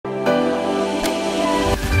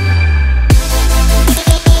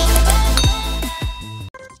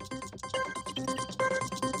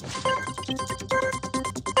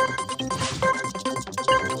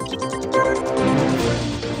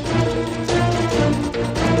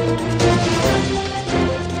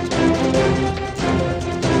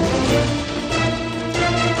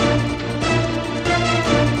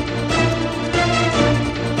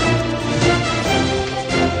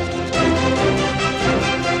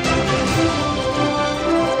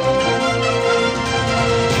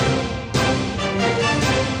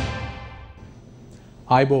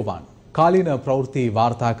ආයුබෝවන් කාලීන ප්‍රවෘත්ති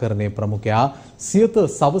වාර්තාකරණයේ ප්‍රමුඛයා සියත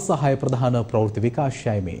සවසහාය ප්‍රධාන ප්‍රවෘත්ති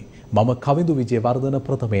විකාශයයි මේ මම කවිඳු විජේවර්ධන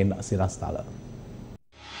ප්‍රථමයෙන් සිරස්තල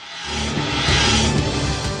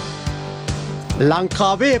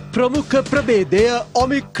ලංකාවේ ප්‍රමුඛ ප්‍රභේදය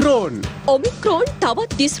ඔමික්‍රෝන්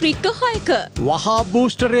තවත් දිස්ත්‍රික්ක 6ක වහා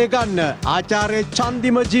බූස්ටරය ගන්න ආචාර්ය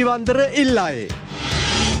චන්දිම ජීවන්දර ඉල්ලයි.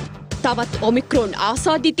 තවත් ඔමික්‍රෝන්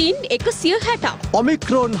ආසාදිතයින් 160ක්.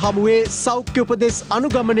 ඔමික්‍රෝන් හමුවේ සෞඛ්‍ය උපදෙස්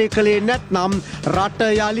අනුගමනය කළේ නැත්නම් රට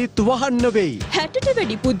යලිත් වහන්න වෙයි. 60ට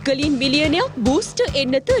වැඩි පුද්ගලයන් මිලියනයක් බූස්ටර්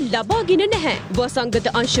එන්නත ලබාගෙන නැහැ.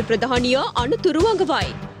 වසංගත අංශ ප්‍රධානියා අනුතුරු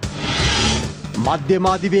අඟවයි. මධ්‍යම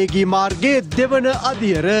අධිවේගී මාර්ගයේ දෙවන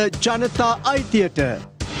අදියර ජනතා අයිතියට.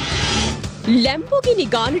 ලැම්බෝගිනි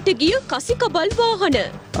ගානට ගිය කසිකබල් වාහන.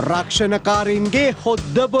 රක්ෂණකාරීන්ගේ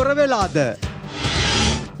හොද්ද බොර වෙලාද.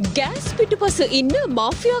 ගෑස් පිටුපස ඉන්න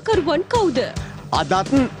මාෆියාකරුවන් කවුද?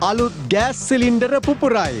 අදත් අලුත් ගෑස් සිලින්ඩර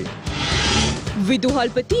පුපුරයි.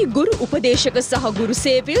 විදුහල්පති ගුරු උපදේශක සහ ගුරු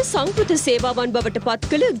සේවය සංකෘත සේවාවන් බවට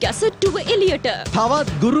පත් කළ ගැසට්ටුව එළියට.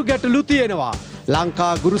 තවත් ගුරු ගැටලු තියෙනවා.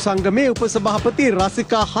 ලංකා ගුරු සංගමේ උපසභාපති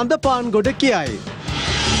රසිකා හඳපාන්ගොඩ කියයි.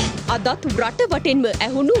 අදත් රට වටෙන්ම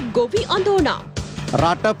ඇහුණු ගොවි අඳෝනා.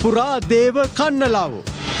 රට පුරා දේව කන්නලව්.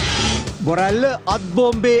 බොරැල්ල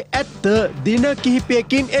අත්බෝම්බේ ඇත්ත දින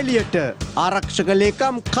කිහිපයකින් එළියට. ආරක්ෂක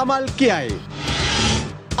ලේකම් කමල් කියයි.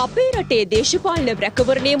 අපේ රටේ දේශපාලන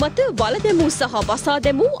රැකවරණය මත වල දැමූ සහ වසා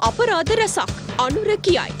දැමූ අපරාධ රැසක් අනුර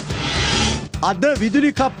කියයි. අද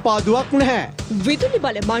විදුලි කප්පාදුවක් නැහැ. විදුලි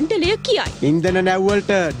බල මණ්ඩලය කියයි. ඉන්ධන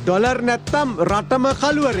නැව්වලට ඩොලර් නැත්තම් රටම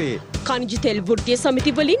කළුවරේ. ඛනිජ තෙල් වෘත්තීය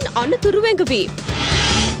සමිති වලින් අනතුරු වැඟවී.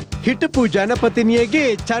 හිටපු ජනපතිනියගේ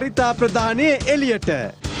චරිතා ප්‍රදානය එළියට.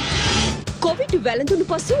 කොවිඩ් වැළඳුණු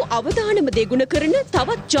පසු අවදානම දෙගුණ කරන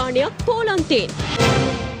තවත් ජානයක් පෝලන්තයෙන්.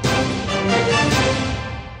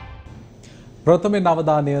 ප්‍රථමයෙන්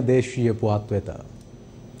අවධානය දේශීය පුවත් වෙත.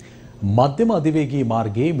 මධ්‍යම අධිවේගී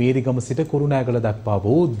මාර්ගයේ මීරිගම සිට කුරුණෑගල දක්වා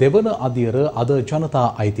වූ දෙවන අදියර අද ජනතා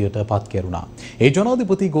අයිතියට පත් කෙරුණා. ඒ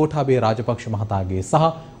ජනාධිපති ගෝඨාභය රාජපක්ෂ මහතාගේ සහ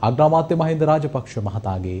අග්‍රාමාත්‍ය මහින්ද රාජපක්ෂ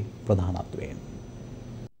මහතාගේ ප්‍රධානත්වයෙන්.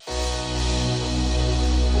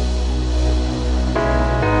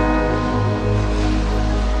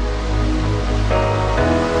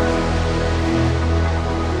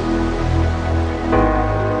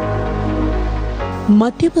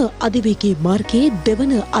 මධ්‍යම අධිවේගී මාර්ගයේ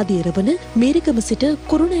දෙවන අදියර වන මීරිගම සිට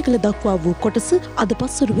කුරුණෑගල දක්වා වූ කොටස අද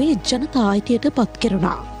පස්වරුවේ ජනතා අයිතියට පත්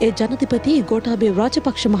කෙරුණා. ඒ ජනාධිපති ගෝඨාභය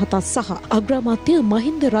රාජපක්ෂ මහතා සහ අග්‍රාමාත්‍ය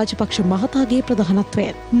මහින්ද රාජපක්ෂ මහතාගේ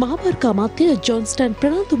ප්‍රධානත්වයෙන් මහාමාර්ග අමාත්‍ය ජොන්ස්ටන්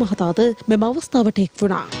ප්‍රනාන්දු මහතාද මෙම අවස්ථාවට එක්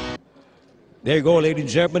වුණා. There you go, ladies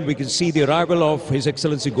and gentlemen. We can see the arrival of His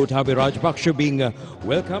Excellency Gotabaya Rajapaksa being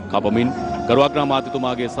welcomed. කපමින් ගරු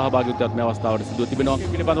අග්‍රාමාත්‍යතුමාගේ සහභාගීත්වයත් මේ අවස්ථාවට සිදුව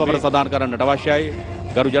තිබෙනවා. පිළිබඳව අපට සඳහන් කරන්නට අවශ්‍යයි.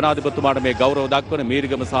 ගරු ජනාධිපතිතුමාට මේ ගෞරව දක්වන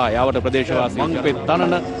මීරිගම සහ යාවට ප්‍රදේශවාසී මංපෙත්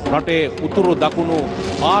තනන රටේ උතුරු දකුණු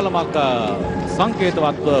පාලමක්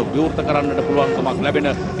සංකේතවත්ව විවෘත කරන්නට පුළුවන්කමක් ලැබෙන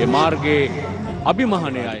මේ මාර්ගයේ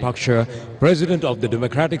අභිමානයයි. Paksha, President of the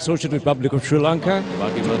Democratic Social Republic of Sri Lanka.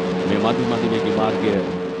 වගේම මේ මධ්‍යම අධිවේගී මාර්ගය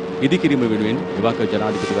ඉදිකිරීම වෙනුවෙන් එවක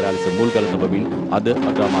ජනාධිපතිවරයා ලෙස මුල්ගල තබමින් අද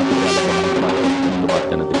අග්‍රාමාත්‍යවරයා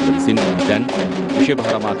විසින් දැන් විශේෂ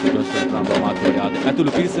භාර අමාත්‍ය ජොන්ස්ටන් ප්‍රනාන්දු අමාත්‍යවරයාද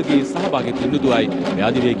ඇතුළු පිරිසගේ සහභාගීත්වයෙන් යුතුවයි මේ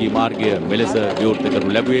අධිවේගී මාර්ගය මෙලෙස විවෘත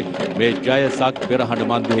කරනු ලැබුවේ. මේ ජයසක් පෙරහඬ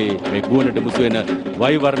මැද්දේ මේ ගුවනට මුසු වෙන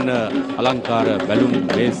වෛවර්ණ අලංකාර බැලුම්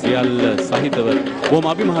මේ සියල්ල සහිතව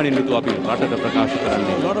බොහොම අභිමානයෙන් යුතුව අපි රටට ප්‍රකාශ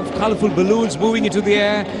කරන්නේ. A lot of colorful balloons moving into the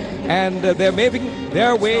air and they're making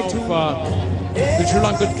their way to the Sri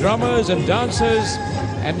Lankan drummers and dancers,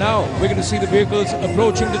 and now we're going to see the vehicles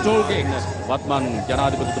approaching the toll gates. වත්මන්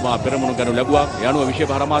ජනාධිපතිතුමා පෙරමුණු ගනු ලැබුවා. යනුව විශේෂ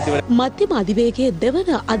භාර අමාත්‍යවරයා මධ්‍යම අධිවේගයේ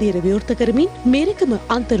දෙවන අදියර විවෘත කරමින් මීරිගම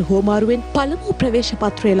අන්තර් හෝමාරුවෙන් පළමු ප්‍රවේශ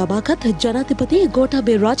පත්‍රය ලබාගත් ජනාධිපති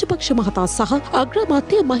ගෝඨාභය රාජපක්ෂ මහතා සහ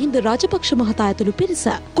අග්‍රාමාත්‍ය මහින්ද රාජපක්ෂ මහතා ඇතුළු පිරිස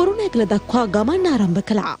කුරුණෑගල දක්වා ගමන් ආරම්භ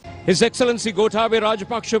කළා. His Excellency Gotabaya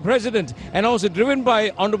Rajapaksa President, and also driven by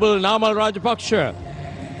Honorable Namal Rajapaksa.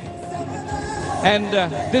 And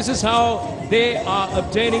this is how they are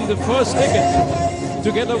obtaining the first ticket,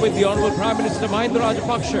 together with the Honorable Prime Minister Mahinda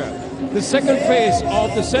Rajapaksa, the second phase of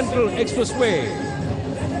the Central Expressway.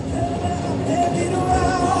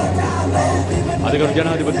 අධිකරු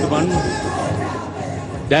ජනාධිපතිතුමන්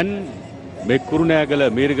දැන් මේ කුරුණෑගල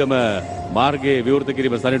මීරිගම මාර්ගයේ විවෘත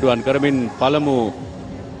කිරීම සනිටුවන් කරමින් පළමු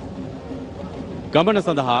ගමන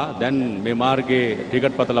සඳහා දැන් මේ මාර්ගයේ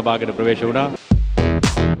ටිකට් පත ලබාගෙන ප්‍රවේශ වුණා.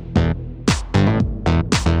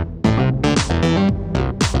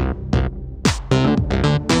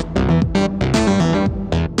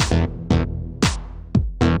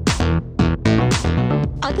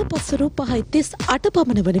 පස්වරු 5:38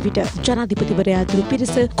 පමණ වන විට ජනාධිපතිවරයා ඇතුළු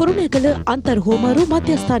පිරිස කුරුණෑගල අන්තර් හෝමාරු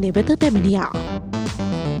මධ්‍යස්ථානය වෙත පැමිණියා.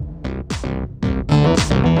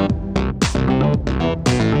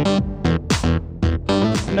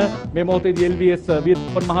 මේ මොහොතේදී LVS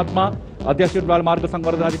වීරපන් මහත්මයා අධ්‍යක්ෂ විභාග මාර්ග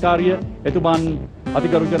සංවර්ධන අධිකාරිය එතුමන්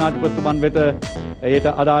අතිගරු ජනාධිපතිතුමන් වෙත ඒට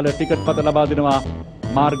අදාළ ටිකට් පත ලබා දෙනවා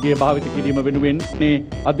මාර්ගය භාවිත කිරීම වෙනුවෙන් මේ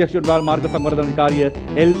අධ්‍යක්ෂ විභාග මාර්ග සංවර්ධන අධිකාරිය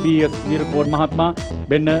LVS වීරපන් මහත්මයා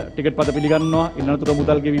වෙන්න ටිකට් පත පිළිගන්නවා. ඉන්නතුරු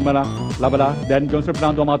මුදල් ගෙවීම ලබලා දැන් ජොන්සන්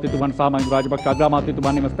ප්‍රනාන්දු අමාත්‍යතුමන් සාමාන්‍ය රාජපක්ෂ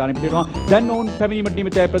අග්‍රාමාත්‍යතුමන් නිම ස්ථානෙ පිටිනවා. දැන් ඔවුන් පැමිණීමට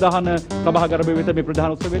නියමිතයි ප්‍රධාන සභාගෘහය වෙත මේ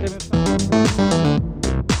ප්‍රධාන උත්සවයට.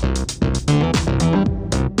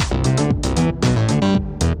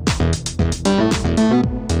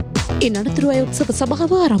 ඉන් අනතුරු අය උත්සව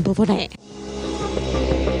සභාව ආරම්භ වුණේ.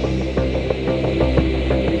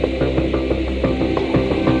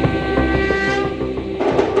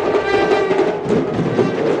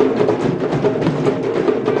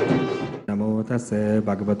 නමෝ තස්ස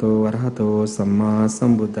භගවතෝ වරහතෝ සම්මා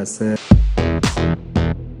සම්බුද්දස්ස.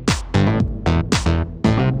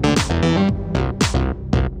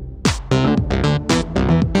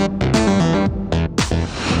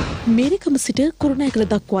 මේරිකම සිට කුරුණෑගල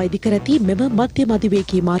දක්වා ඉදිකර ඇති මෙම මධ්‍යම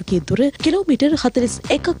අධිවේගී මාර්ගයේ දුර කිලෝමීටර්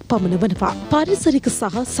 41ක් පමණ වනවා. පාරිසරික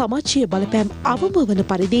සහ සමාජීය බලපෑම් අවම වන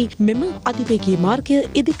පරිදි මෙම අධිවේගී මාර්ගය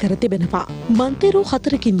ඉදිකර තිබෙනවා. මන්තේරෝ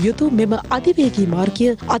 4කින් යුතු මෙම අධිවේගී මාර්ගය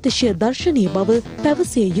අතිශය දර්ශනීය බව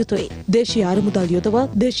පැවසිය යුතුයි. දේශීය අරමුදල් යොදවා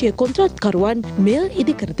දේශීය කොන්ත්‍රාත්කරුවන් මෙය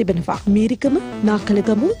ඉදිකර තිබෙනවා. මේරිකම,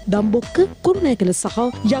 නාකලගමු, දම්බොක්ක, කුරුණෑගල සහ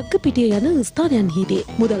යග්ගපිටිය යන ස්ථානයන්හිදී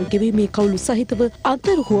මුදල් ගෙවීමේ කවුළු සහිතව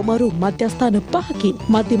අන්තර් හෝමාරු මධ්‍යස්ථාන 5කින්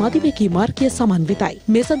මධ්‍යම අධිවේගී මාර්ගය සමන්විතයි.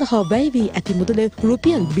 මේ සඳහා වැය වී ඇති මුදල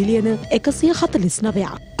රුපියල් බිලියන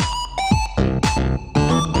 149ක්.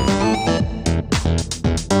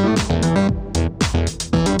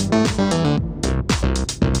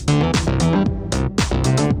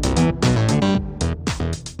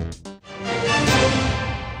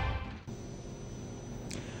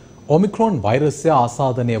 ඔමික්‍රෝන් වෛරසය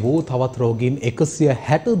ආසාදනය වූ තවත් රෝගීන්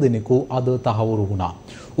 160 දෙනෙකු අද තහවුරු වුණා.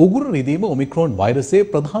 උගුරු රිදීම ඔමික්‍රෝන් වෛරසයේ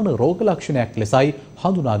ප්‍රධාන රෝග ලක්ෂණයක් ලෙසයි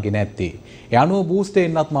හඳුනාගෙන ඇත්තේ. ඒ අනුව බූස්ටර්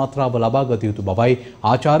එන්නත් මාත්‍රාව ලබා ගත යුතු බවයි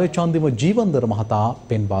ආචාර්ය චන්දිම ජීවන්දර මහතා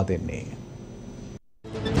පෙන්වා දෙන්නේ.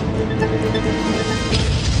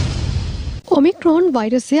 ඔමික්‍රෝන්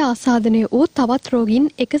වෛරසය ආසාදනය වූ තවත් රෝගීන්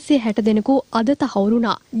 160 දෙනෙකු අද තහවුරු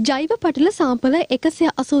වුණා. ජෛව පටල සාම්පල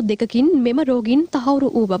 182කින් මෙම රෝගීන් තහවුරු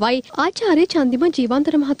වූ බවයි ආචාර්ය චන්දිම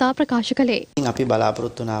ජීවන්තර මහතා ප්‍රකාශ කළේ. අපි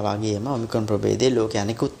බලාපොරොත්තු වුණා වගේම ඔමික්‍රෝන් ප්‍රභේදයේ ලෝකයේ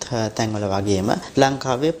අනෙකුත් තැන්වල වගේම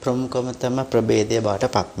ලංකාවේ ප්‍රමුඛතම ප්‍රභේදය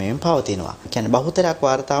බවට පත්වීම පවතිනවා. කියන්නේ බහුතරයක්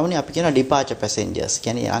වාර්තා වුණේ අපි කියන ඩිපාචර් පැසෙන්ජර්ස්.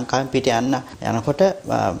 කියන්නේ ලංකාවෙන් පිට යනකොට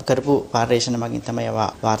කරපු පරීක්ෂණ මගින් තමයි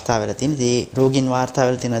වාර්තා වෙලා තියෙන්නේ. මේ රෝගීන් වාර්තා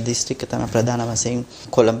වෙලා තියෙන දිස්ත්‍රික්ක තමයි ප්‍රධාන වශයෙන්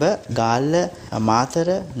කොළඹ, ගාල්ල, මාතර,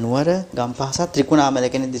 නුවර, ගම්පහ සහ ත්‍රිකුණාමල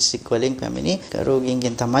කියන දිස්ත්‍රික් වලින් පැමිණි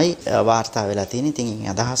රෝගීන්ගෙන් තමයි වාර්තා වෙලා තියෙන්නේ. ඉතින්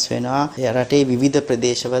අදහස් වෙනවා රටේ විවිධ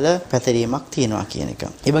ප්‍රදේශවල පැතිරීමක් තියෙනවා කියන එක.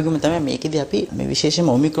 ඒ වගේම තමයි මේකෙදී අපි මේ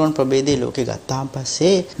විශේෂයෙන්ම ඔමික්‍රෝන් ප්‍රභේදයේ ලෝකේ ගත්තාන්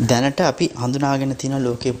පස්සේ දැනට අපි හඳුනාගෙන තියෙන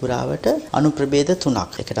ලෝකේ පුරාවට අණු ප්‍රභේද 3ක්.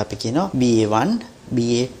 ඒකට අපි කියනවා BA1,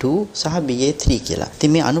 BA2 සහ BA3 කියලා.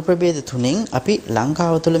 ඉතින් මේ අණු ප්‍රභේද තුනෙන් අපි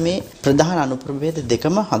ලංකාව තුළ මේ ප්‍රධාන අණු ප්‍රභේද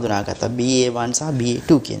දෙකම හඳුනාගත්තා. BA1 සහ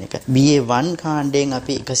BA2 කියන එක. BA1 කාණ්ඩයෙන්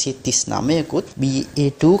අපි 139කුත්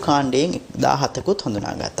BA2 කාණ්ඩයෙන් 17කුත්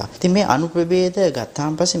හඳුනාගත්තා. ඉතින් මේ අණු ප්‍රභේද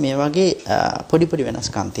ගත්තාන් පස්සේ මේ වගේ පොඩි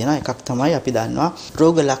වෙනස්කම් තියෙනවා. එකක් තමයි අපි දන්නවා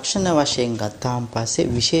රෝග ලක්ෂණ වශයෙන් ගත්තාන් පස්සේ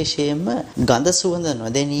විශේෂයෙන්ම ගඳ සුවඳ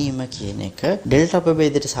නොදැනීම කියන එක ඩෙල්ටා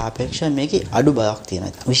ප්‍රභේදයට සාපේක්ෂව මේකේ අඩු බවක්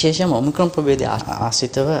තියෙනවා. විශේෂයෙන්ම ඔමික්‍රෝන් ප්‍රභේදය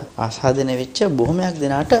ආශ්‍රිතව ආසාදනය වෙච්ච බොහොමයක්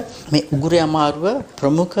දෙනාට මේ උගුරේ අමාරුව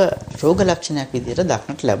ප්‍රමුඛ රෝග ලක්ෂණයක් විදිහට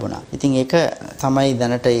දක්නට ලැබුණා. ඉතින් ඒක තමයි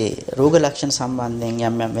දැනට මේ රෝග ලක්ෂණ සම්බන්ධයෙන්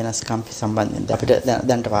යම් වෙනස්කම් සම්බන්ධයෙන් අපිට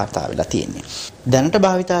දැනට වාර්තා වෙලා තියෙන්නේ. දැනට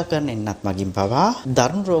භාවිතා කරන එන්නත් මගින් පවා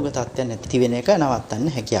දරුණු රෝග තත්ත්වයන් නැති වෙන එක නවත්තන්න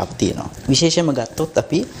හැකියාවක් තියෙනවා. විශේෂයෙන්ම ගත්තොත්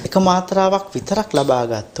අපි එක මාත්‍රාවක් විතරක් ලබා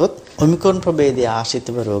ගත්තොත් ඔමික්‍රෝන් ප්‍රභේදයේ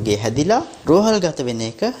ආශ්‍රිතව රෝගය හැදිලා රෝහල්ගත වෙන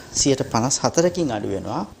එක 54කින් අඩු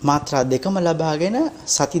වෙනවා. මාත්‍රා දෙකම ලබාගෙන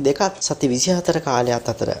සති 24 කාලයක්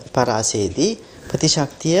අතර පරාසයේදී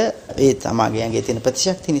ප්‍රතිශක්තිය ඒ තමගේ ඇඟේ තියෙන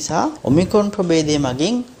ප්‍රතිශක්තිය නිසා ඔමික්‍රෝන් ප්‍රභේදයේ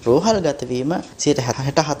මගින් රෝහල්ගත වීම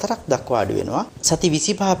 64ක් දක්වා අඩු වෙනවා. සති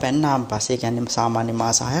 25 පැන්නාන් පස්සේ කියන්නේ සාමාන්‍ය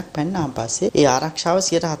මාස 6ක් පැන්නාන් පස්සේ ඒ ආරක්ෂාව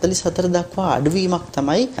 44 දක්වා අඩුවීමක්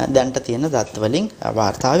තමයි දැනට තියෙන දත්ත වලින්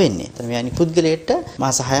වාර්තා වෙන්නේ. එතන මේ අනිත් පුද්ගලයෙක්ට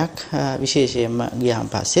මාස 6ක් විශේෂයෙන්ම ගියාන්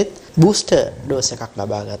පස්සෙත් බූස්ටර් ඩෝස් එකක්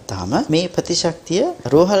ලබා ගත්තාම මේ ප්‍රතිශක්තිය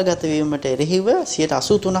රෝහල්ගත වීමට එරෙහිව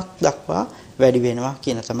 83% දක්වා වැඩි වෙනවා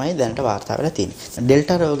කියන තමයි දැනට වාර්තා වෙලා තියෙන්නේ.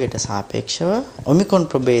 ඩෙල්ටා රෝගයට සාපේක්ෂව ඔමික්‍රොන්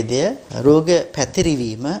ප්‍රභේදය රෝග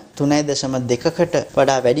පැතිරිවීම 3.2කට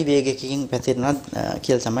වඩා වැඩි වේගයකින් පැතිරෙනවා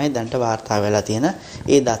කියලා තමයි දැනට වාර්තා වෙලා තියෙන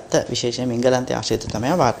ඒ දත්ත විශේෂයෙන්ම එංගලන්තයේ ආශ්‍රිත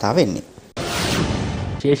තමයි වාර්තා වෙන්නේ.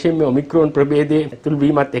 විශේෂයෙන්ම ඔමික්‍රොන් ප්‍රභේදයේ ඇතුල්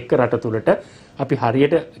වීමත් එක්ක රට තුළට අපි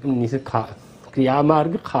හරියට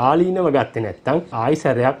ක්‍රියාමාර්ග කාලීනව ගත්තේ නැත්නම්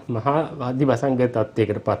ආයිසරයක් මහා වාදි වසංගත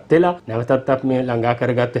තත්යකටපත් වෙලා නැවතත් අපි මේ ළඟා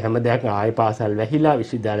කරගත්ත හැම දෙයක්ම ආයි පාසල් වැහිලා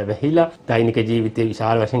විශ්වවිද්‍යාල වැහිලා දෛනික ජීවිතේ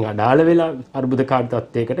විශාල වශයෙන් අඩාල වෙලා අර්බුදකාරී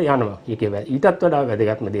තත්යකට යනවා. ඒකේ ඊටත් වඩා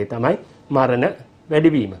වැදගත්ම දේ තමයි මරණ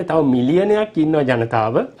වැඩිවීම. තව මිලියනයක් ඉන්නවා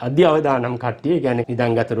ජනතාව අධි අවදානම් කට්ටිය, කියන්නේ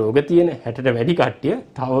නිදන්ගත රෝග තියෙන 60ට වැඩි කට්ටිය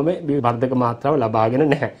තවම මේ වර්ධක මාත්‍රාව ලබාගෙන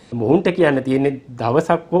නැහැ. මොවුන්ට කියන්න තියෙන්නේ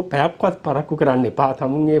දවසක් හෝ පැයක්වත් පරක්කු කරන්න එපා.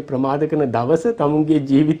 තමුන්ගේ ප්‍රමාද කරන දවස තමුන්ගේ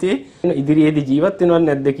ජීවිතේ ඉදිරියේදී ජීවත් වෙනවද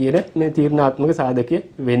නැද්ද කියන මේ තීරණාත්මක සාධකය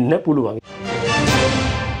වෙන්න පුළුවන්.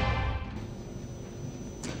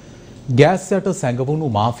 ගෑස් යට සැඟවුණු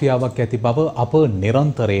මාෆියාවක් ඇති බව අප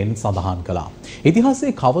නිරන්තරයෙන් සඳහන් කළා.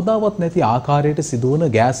 ඉතිහාසයේ කවදාවත් නැති ආකාරයට සිදුවන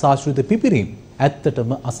ගෑස් ආශ්‍රිත පිපිරීම්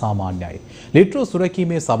ඇත්තටම අසාමාන්‍යයි. ලිට්‍රෝ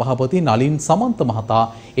සුරැකීමේ සභාපති නලින් සමන්ත මහතා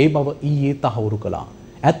ඒ බව ඊයේ තහවුරු කළා.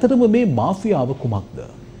 ඇත්තටම මේ මාෆියාව කුමක්ද?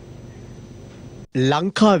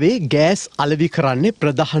 ලංකාවේ ගෑස් අලෙවි කරන්නේ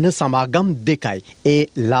ප්‍රධාන සමාගම් දෙකයි. ඒ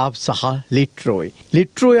ලාබ් සහ ලිට්‍රෝයි.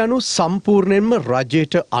 ලිට්‍රෝ යනු සම්පූර්ණයෙන්ම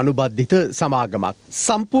රජයට අනුබද්ධිත සමාගමක්.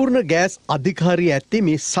 සම්පූර්ණ ගෑස් අධිකාරිය ඇත්තේ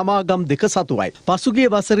මේ සමාගම් දෙක සතුවයි. පසුගිය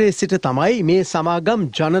වසරේ සිට තමයි මේ සමාගම්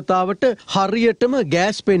ජනතාවට හරියටම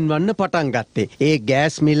ගෑස් පෙන්වන්න පටන් ගත්තේ. ඒ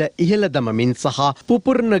ගෑස් මිල ඉහළ දමමින් සහ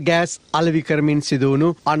පුපුරන ගෑස් අලෙවි කරමින්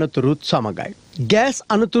සිදුවුණු අනතුරුත් සමගයි. ගෑස්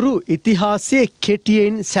අනතුරු ඉතිහාසයේ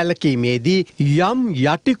කෙටියෙන් සැලකීමේදී යම්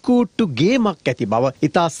යටිකූට්ටු ගේමක් ඇති බව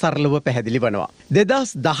ඉතා සරලව පැහැදිලි වනවා.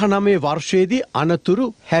 2019 වර්ෂයේදී අනතුරු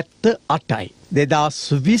 78යි.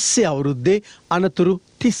 2020 අවුරුද්දේ අනතුරු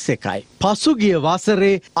 31යි. පසුගිය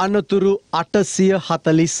වසරේ අනතුරු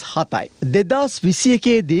 847යි.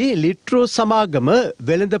 2021දී ලිට්‍රෝ සමාගම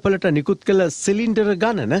වෙළඳපළට නිකුත් කළ සිලින්ඩර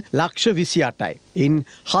ගණන ලක්ෂ 28යි. ඉන්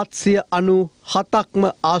 797ක්ම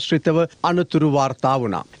ආශ්‍රිතව අනතුරු වාර්තා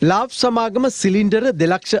වුණා. ලාබ් සමාගම සිලින්ඩර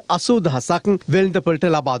 2,80,000ක් වෙළඳපළට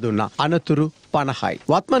ලබා දුන්නා. අනතුරු 50යි.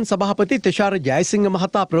 වත්මන් සභාපති තෙෂාර ජයසිංහ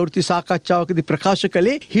මහතා ප්‍රවෘත්ති සාකච්ඡාවකදී ප්‍රකාශ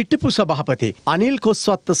කළේ හිටපු සභාපති අනිල්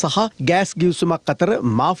කොස්වත්ත සහ ගෑස් ගිවිසුමක් අතර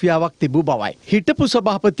මාෆියාවක් තිබූ බවයි. හිටපු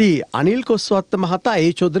සභාපති අනිල් කොස්වත්ත මහතා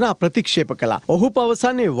ඒ චෝදනා ප්‍රතික්ෂේප කළා. ඔහු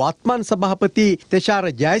පවසන්නේ වත්මන් සභාපති තෙෂාර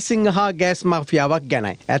ජයසිංහ හා ගෑස් මාෆියාවක්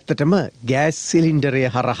ගැනයි. ඇත්තටම ගෑස් සිලින්ඩරය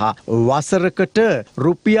හරහා වසරකට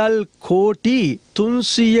රුපියල් කෝටි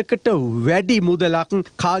 300කට වැඩි මුදලක්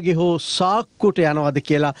කාගේ හෝ සාක්කුවට යනවද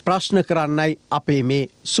කියලා ප්‍රශ්න කරන්නයි අපේ මේ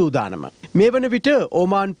සූදානම. මේ වන විට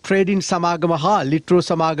ඕමාන් ට්‍රේඩින් සමාගම හා ලිට්‍රෝ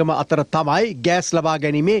සමාගම අතර තමයි ගෑස් ලබා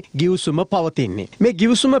ගැනීමේ ගිවිසුම පවතින්නේ. මේ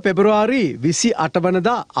ගිවිසුම පෙබරවාරි 28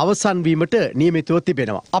 වනදා අවසන් වීමට නියමිතව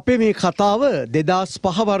තිබෙනවා. අපේ මේ කතාව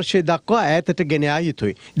 2005 වර්ෂය දක්වා ඈතට ගෙන යා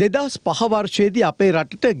යුතුයි. 2005 වර්ෂයේදී අපේ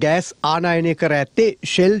රටට ගෑස් ආනයනය කර ඇත්තේ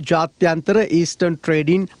ෂෙල් ජාත්‍යන්තර ඊස්ටර්න්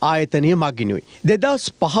ට්‍රේඩින් ආයතනය මගිනුයි.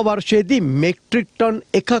 2005 වර්ෂයේදී මෙට්‍රික් ටොන්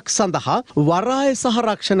එකක් සඳහා වරාය සහ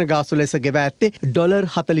රක්ෂණ ගාසු ලෙස ගෙවා ඇත්තේ ඩොලර්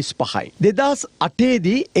 45යි.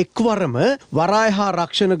 2008දී එක්වරම වරාය හා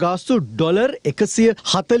රක්ෂණ ගාස්තු ඩොලර්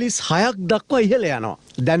 146ක් දක්වා ඉහළ යනවා.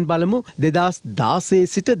 දැන් බලමු 2016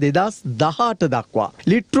 සිට 2018 දක්වා.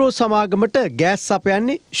 ලිට්‍රෝ සමාගමට ගෑස්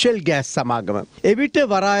සපයන්නේ ෂෙල් ගෑස් සමාගම. එවිට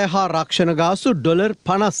වරාය හා රක්ෂණ ගාස්තු ඩොලර්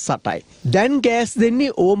 58යි. දැන් ගෑස්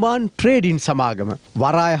දෙන්නේ ඕමාන් ට්‍රේඩින් සමාගම.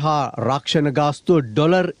 වරාය හා රක්ෂණ ගාස්තුව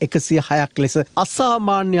ඩොලර් 106ක් ලෙස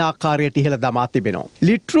අසාමාන්‍ය ආකාරයට ඉහළ දමා තිබෙනවා.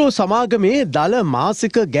 ලිට්‍රෝ සමාගමේ දල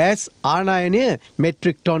මාසික ගෑස් ආනයනය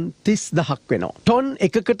මෙට්‍රික් ටොන් 30000ක් වෙනවා. ටොන්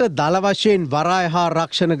එකකට දල වශයෙන් වරාය හා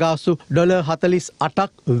රක්ෂණ ගාස්තු ඩොලර් 48ක්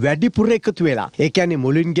වැඩිපුර එකතු වෙලා. ඒ කියන්නේ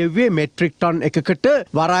මුලින් ගෙව්වේ මෙට්‍රික් ටොන් එකකට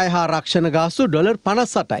වරාය හා රක්ෂණ ගාස්තු ඩොලර්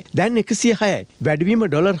 58යි. දැන් 106යි. වැඩිවීම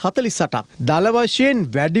ඩොලර් 48ක්. දල වශයෙන්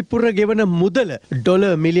වැඩිපුර ගෙවන මුදල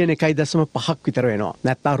ඩොලර් මිලියන 1.5ක් විතර වෙනවා.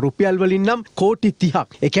 නැත්නම් රුපියල් වලින් නම් කෝටි 30ක්.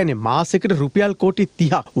 ඒ කියන්නේ මාසෙකට රුපියල් කෝටි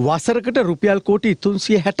 30ක්. වසරකට රුපියල් කෝටි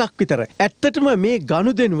 360ක් විතර. ඇත්තටම මේ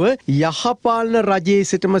ගනුදෙනුව යහපාලන රජයේ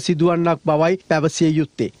සිටම සිදුවන්නක් බවයි පැවසිය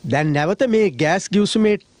යුත්තේ. දැන් නැවත මේ ගෑස්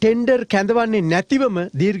ගිවිසුමේ ටෙන්ඩර් කැඳවන්නේ නැතිවම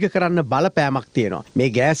දීර්ඝ කරන්න බලපෑමක් තියෙනවා. මේ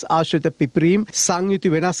ගෑස් ආශ්‍රිත පිපිරීම්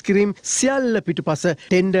සංයුති වෙනස් කිරීම සියල්ල පිටුපස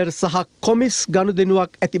ටෙන්ඩර් සහ කොමිස්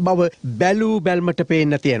ගනුදෙනුවක් ඇති බව බැලූ බැල්මට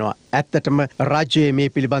පේන්න තියෙනවා. ඇත්තටම රජයේ මේ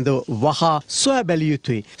පිළිබඳව වහා සොයා බැලිය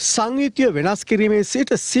යුතුයි. සංයුතිය වෙනස් කිරීමේ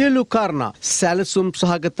සිට සියලු කාරණා සැලසුම්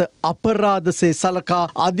සහගත අපරාධසේ සලකා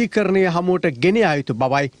අධිකරණය හමුවට ගෙන යා යුතු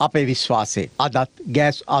බවයි අපේ විශ්වාසය. අදත්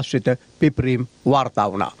ගෑස් ආශ්‍රිත පිපිරීම් වාර්තා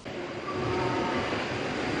වුණා.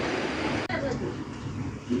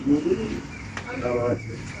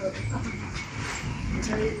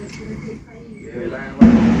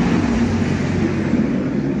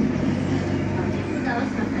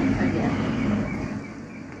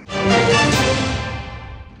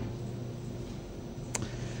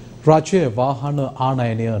 රජයේ වාහන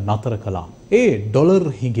ආනයනය නතර කළා. ඒ ඩොලර්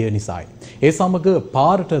හිඟය නිසායි. ඒ සමග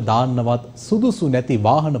පාරට දාන්නවත් සුදුසු නැති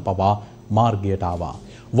වාහන පවා මාර්ගයට ආවා.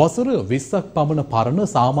 වසර 20ක් පමණ පරණ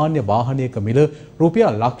සාමාන්‍ය වාහනයක මිල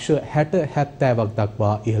රුපියල් ලක්ෂ 60-70ක්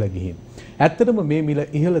දක්වා ඉහළ ගිහින්. ඇත්තටම මේ මිල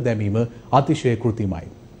ඉහළ දැමීම අතිශය කෘත්‍රිමයි.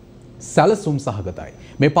 සැලසුම් සහගතයි.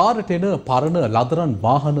 මේ පාරට එන පරණ ලදරන්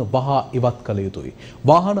වාහන වහා ඉවත් කළ යුතුයි.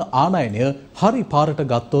 වාහන ආනයනය හරි පාරට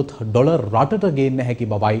ගත්තොත් ඩොලර් රටට ගේන්න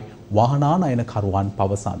හැකි බවයි වාහන ආනයනකරුවන්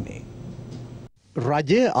පවසන්නේ.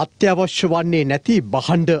 රජය අත්‍යවශ්‍ය වන්නේ නැති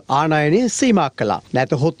බහණ්ඩ ආනයනය සීමා කළා.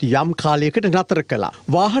 නැතහොත් යම් කාලයකට නතර කළා.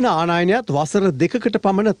 වාහන ආනයනයත් වසර 2කට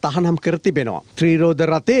පමණ තහනම් කර තිබෙනවා. ත්‍රිරෝද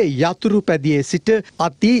රථයේ යතුරු පැදියේ සිට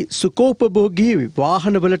අති සුකෝපභෝගී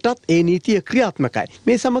වාහනවලටත් ඒ නීතිය ක්‍රියාත්මකයි.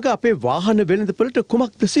 මේ සමග අපේ වාහන වෙළඳපොළට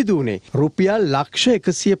කුමක්ද සිදු වුණේ? රුපියල් ලක්ෂ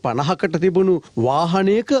 150කට තිබුණු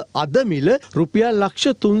වාහනයක අද මිල රුපියල්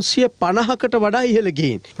ලක්ෂ 350කට වඩා ඉහළ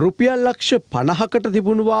ගිහින්. රුපියල් ලක්ෂ 50කට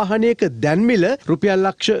තිබුණු වාහනයක දැන් මිල රුපියල්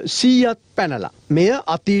ලක්ෂ 100ක් පැනලා. මෙය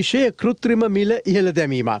අතිශය කෘත්‍රිම මිල ඉහළ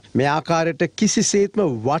දැමීමක්. මේ ආකාරයට කිසිසේත්ම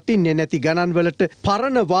වටින්නේ නැති ගණන්වලට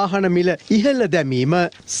පරණ වාහන මිල ඉහළ දැමීම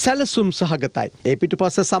සැලසුම් සහගතයි. ඒ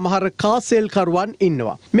පිටුපස සමහර කාසෙල්කරුවන්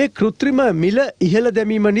ඉන්නවා. මේ කෘත්‍රිම මිල ඉහළ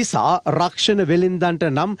දැමීම නිසා රක්ෂණ වෙළෙන්දන්ට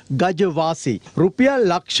නම් ගජවාසී. රුපියල්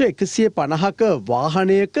ලක්ෂ 150ක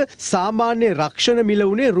වාහනයක සාමාන්‍ය රක්ෂණ මිල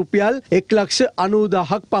වුණේ රුපියල්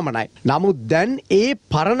 1,90,000ක් පමණයි. නමුත් දැන් ඒ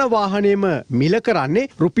පරණ වාහනයම මිල කරන්නේ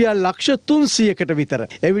රුපියල් ලක්ෂ 300කට විතර.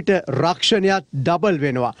 එවිට රක්ෂණයත් ඩබල්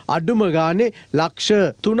වෙනවා. අඩුම ගානේ ලක්ෂ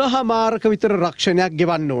 3.5ක විතර රක්ෂණයක්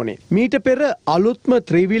ගෙවන්න ඕනේ. මීට පෙර අලුත්ම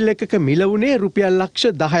ත්‍රිවිල් එකක මිල වුණේ රුපියල්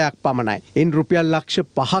ලක්ෂ 10ක් පමණයි. ඉන් රුපියල් ලක්ෂ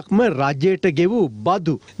 5ක්ම රජයට ගෙවූ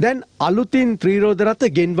බදු. දැන් අලුතින් ත්‍රිරෝද රථ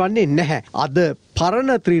ගෙන්වන්නේ නැහැ. අද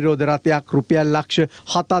පරණ ත්‍රිරෝද රථයක් රුපියල් ලක්ෂ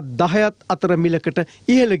 7-10ත් අතර මිලකට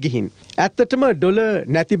ඉහළ ගිහින්. ඇත්තටම ඩොලර්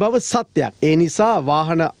නැති බව සත්‍යයක්. ඒ නිසා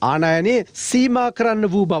වාහන ආනයනයේ සීමා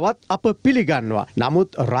කරන්න වූ බවත් අප පිළිගන්නවා.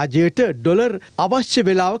 නමුත් රජයට ඩොලර් අවශ්‍ය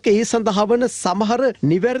වෙලාවක ඒ සඳහා වන සමහර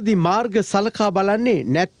නිවැරදි මාර්ග සලකා බලන්නේ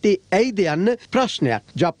නැත්තේ ඇයිද යන්න ප්‍රශ්නයක්.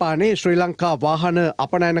 ජපානයේ ශ්‍රී ලංකා වාහන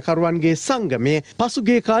අපනයනකරුවන්ගේ සංගමය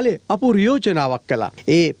පසුගිය කාලේ අපූර්ව යෝජනාවක් කළා.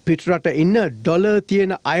 ඒ පිටරට ඉන්න ඩොලර්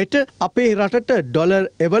තියෙන අයට අපේ රටට ඩොලර්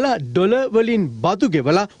එවලා ඩොලර් වලින් බදු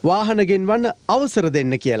ගෙවලා වාහන ගෙන්වන්න අවසර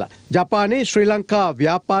දෙන්න කියලා. ජපානයේ ශ්‍රී ලංකා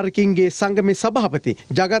ව්‍යාපාරිකින්ගේ සංගමේ සභාපති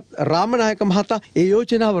ජගත් රාමනායක මහතා ඒ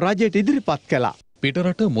යෝජනාව රජයට ඉදිරිපත් කළා.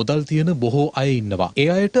 පිටරට මුදල් තියෙන බොහෝ අය ඉන්නවා. ඒ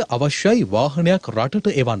අයට අවශ්‍යයි වාහනයක්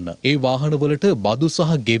රටට එවන්න. ඒ වාහනවලට බදු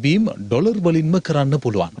සහ ගෙවීම් ඩොලර් වලින්ම කරන්න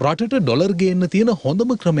පුළුවන්. රටට ඩොලර් ගේන්න තියෙන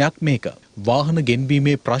හොඳම ක්‍රමයක් මේක. වාහන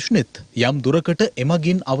ගෙන්වීමේ ප්‍රශ්නෙත් යම් දුරකට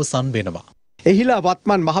එමගින් අවසන් වෙනවා. එහිලා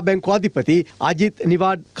වත්මන් මහ බැංකු අධිපති අජිත්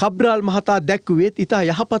නිවාඩ් කබ්‍රාල් මහතා දැක්වුවේත් ඉතා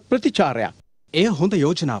යහපත් ප්‍රතිචාරයක්. එය හොඳ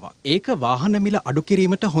යෝජනාවක්. ඒක වාහන මිල අඩු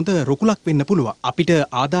කිරීමට හොඳ රුකුලක් වෙන්න පුළුවන්. අපිට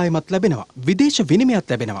ආදායමත් ලැබෙනවා. විදේශ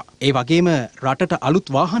විනිමයත් ලැබෙනවා. ඒ වගේම රටට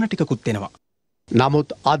අලුත් වාහන ටිකකුත් එනවා. නමුත්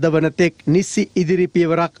අද වනතෙක් නිසි ඉදිරි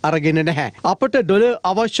පියවරක් අරගෙන නැහැ. අපට ඩොලර්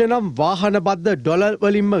අවශ්‍ය නම් වාහන බද්ද ඩොලර්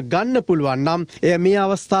වලින්ම ගන්න පුළුවන් නම් එය මේ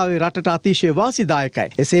අවස්ථාවේ රටට අතිශය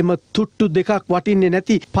වාසිදායකයි. එසේම තුට්ටු දෙකක් වටින්නේ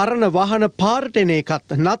නැති පරණ වාහන පාරට එන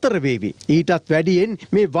එකත් නතර වේවි. ඊටත් වැඩියෙන්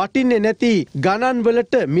මේ වටින්නේ නැති ගණන්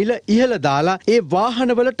වලට මිල ඉහළ දාලා ඒ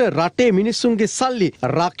වාහන වලට රටේ මිනිස්සුන්ගේ සල්ලි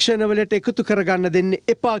රක්ෂණ වලට එකතු කරගන්න දෙන්න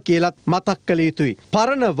එපා කියලත් මතක් කළ යුතුයි.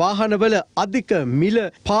 පරණ වාහනවල අධික මිල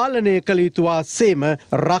පාලනය කළ යුතුවා සේම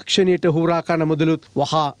රක්ෂණයට හුරා කන මුදලුත්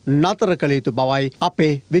වහා නතර කළ යුතු බවයි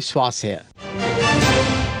අපේ විශ්වාසය.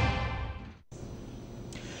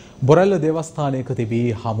 බොරැල්ල දේවස්ථානයක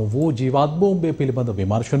තිබී හමු වූ ජීවත් බෝම්බය පිළිබඳ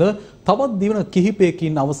විමර්ශන තවත් දිවන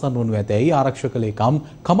කිහිපයකින් අවසන් වනු ඇතැයි ආරක්ෂක ලේකම්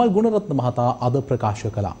කමල් ගුණරත්න මහතා අද ප්‍රකාශ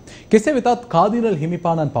කළා. කෙසේ වෙතත් කාදිනල්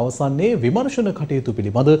හිමිපාණන් පවසන්නේ විමර්ශන කටයුතු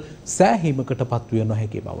පිළිබඳ සෑහීමකට පත්විය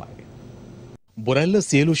නොහැකි බවයි. බොරැල්ල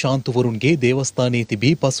සියලු ශාන්තුවරුන්ගේ දේවස්ථානයේ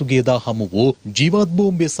තිබී පසුගියදා හමු වූ ජීවත්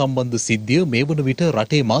බෝම්බය සම්බන්ධ සිද්ධිය මේ වන විට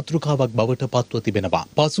රටේ මාතෘකාවක් බවට පත්ව තිබෙනවා.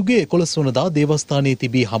 පසුගිය 11 වනදා දේවස්ථානයේ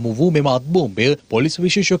තිබී හමු වූ මෙම අත්බෝම්බය පොලිස්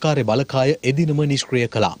විශේෂ කාර්ය බලකාය එදිනම නිෂ්ක්‍රිය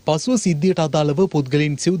කළා. පසුව සිද්ධියට අදාළව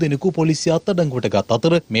පුද්ගලයන් සිව් දෙනෙකු පොලිසිය අත්අඩංගුවට ගත්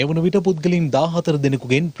අතර මේ වන විට පුද්ගලයන් 14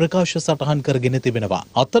 දෙනෙකුගෙන් ප්‍රකාශ සටහන් කරගෙන තිබෙනවා.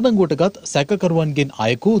 අත්අඩංගුවට ගත් සැකකරුවන්ගෙන්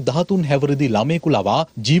අයෙකු 13 හැවිරිදි ළමයෙකු ලවා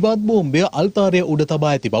ජීවත් බෝම්බය අල්තාරය උඩ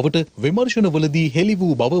තබා ඇති බවට විමර්ශනවලදී හෙළි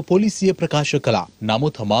වූ බව පොලිසිය ප්‍රකාශ කළා.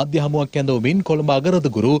 නමුත් මාධ්‍ය හමුවක් ඇඳවමින් කොළඹ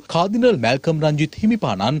අගරදගුරු කාදිනල් මැල්කම් රංජිත්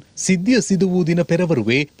හිමිපාණන් සිද්ධිය සිදු වූ දින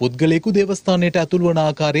පෙරවරුවේ පුද්ගලයෙකු දේවස්ථානයට ඇතුළු වන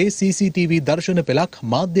ආකාරයේ CCTV දර්ශන පෙළක්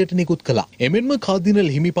මාධ්‍යයට නිකුත් කළා. එමෙන්ම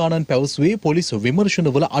කාදිනල් හිමිපාණන් පැවසුවේ පොලිස්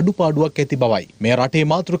විමර්ශනවල අඩුපාඩුවක් ඇති බවයි. මේ රටේ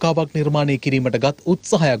මාතෘකාවක් නිර්මාණය කිරීමට ගත්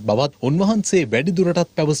උත්සාහයක් බවත් උන්වහන්සේ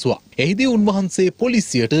වැඩිදුරටත් පැවසුවා. එහිදී උන්වහන්සේ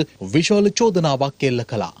පොලිසියට විශාල චෝදනාවක් එල්ල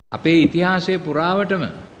කළා. අපේ ඉතිහාසයේ පුරාවටම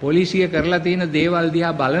පොලිසිය කරලා තියෙන දේවල්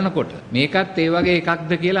දිහා බලනකොට මේකත් ඒ වගේ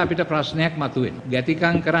එකක්ද කියලා අපිට ප්‍රශ්නයක් මතුවෙනවා.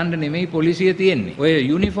 ගැතිකම් කරන්න නෙමෙයි පොලිසිය තියෙන්නේ. ඔය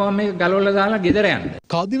යුනිෆෝම් එක ගලවලා දාලා ගෙදර යන්න.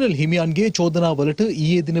 කාදිනල් හිමියන්ගේ චෝදනාවලට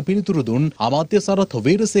ඊයේ දින පිළිතුරු දුන් අමාත්‍ය සරත්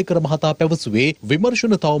වීරසේකර මහතා පැවසුවේ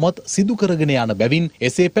විමර්ශන තවමත් සිදු කරගෙන යන බැවින්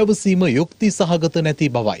එසේ පැවසීම යුක්ති සහගත නැති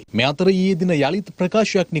බවයි. මේ අතර ඊයේ දින යලිත්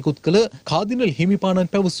ප්‍රකාශයක් නිකුත් කළ කාදිනල්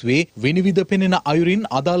හිමිපාණන් පැවසුවේ විනිවිද පෙනෙන අයුරින්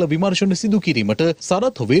අදාළ විමර්ශන සිදු කිරීමට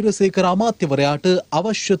සරත් වීරසේකර අමාත්‍යවරයාට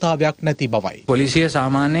අවශ්‍යතාවයක් නැති බවයි. පොලිසිය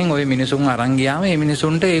සාමාන්‍යයෙන් ওই මිනිසුන් අරන් ගියාම මේ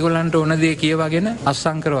මිනිසුන්ට ඒගොල්ලන්ට ඕන දේ කියවගෙන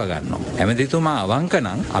අස්සම් කරව ගන්නවා. ඇමතිතුමා අවංක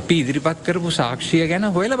නම් අපි ඉදිරිපත් කරපු සාක්ෂිය ගැන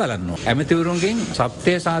හොයලා බලන්න ඕන. ඇමතිවරුන්ගෙන්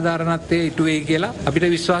සත්‍ය සාධාරණත්වයේ ඉටු වෙයි කියලා අපිට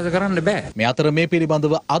විශ්වාස කරන්න බෑ. මේ අතර මේ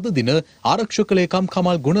පිළිබඳව අද දින ආරක්ෂක ලේකම්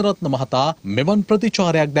කමල් ගුණරත්න මහතා මෙවන්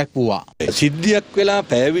ප්‍රතිචාරයක් දැක්වුවා. සිද්ධියක් වෙලා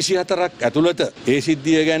පැය 24ක් ඇතුළත ඒ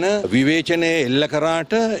සිද්ධිය ගැන විවේචනයේ එල්ල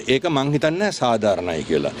කරාට ඒක මං හිතන්නේ සාධාරණයි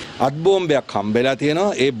කියලා. අත් බෝම්බයක් හම්බෙලා තියෙනවා.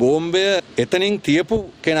 ඒ බෝම්බය එතනින් තියපු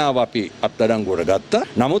කෙනාව අපි අත්අඩංගුවට ගත්තා.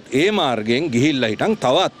 නමුත් ඒ මාර්ගයෙන් ගිහිල්ලා හිටන්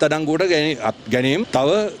තව අත්අඩංගුවට ගැනීම තව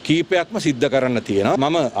කීපයක්ම සිද්ධ කරන්න තියෙනවා.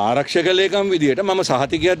 මම ආරක්ෂක ලේකම් විදියට මම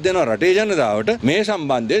සහතිකයක් දෙනවා රටේ ජනතාවට මේ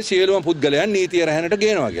සම්බන්ධයෙන් සියලුම පුද්ගලයන් නීතිය රැහැනට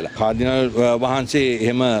ගේනවා කියලා. කාදිනල් වහන්සේ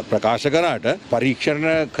එහෙම ප්‍රකාශ කරාට පරීක්ෂණ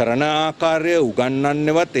කරන ආකාරය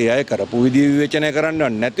උගන්වන්නවත් ඒ අය කරපු විදිය විවේචනය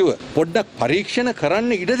කරන්නවත් නැතිව පොඩ්ඩක් පරීක්ෂණ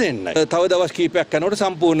කරන්න ඉඩ දෙන්න. තව දවස් කීපයක් යනකොට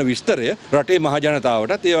සම්පූර්ණ විස්තරය රටේ මහ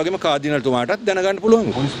ජනතාවටත් ඒ වගේම කාදිනල්තුමාටත් දැනගන්න පුළුවන්.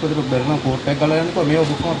 පොලිස්පතිට බැලුවා කෝට් එක ගලලා යනකොට මේව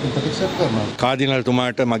දුක්කම ප්‍රතික්ෂේප කරනවා.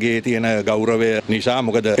 කාදිනල්තුමාට මගේ තියෙන ගෞරවය නිසා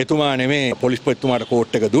මොකද එතුමා නෙමේ පොලිස්පතිතුමාට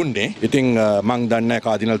කෝට් එක දුන්නේ. ඉතින් මං දන්නේ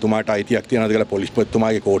කාදිනල්තුමාට අයිතියක් තියනවාද කියලා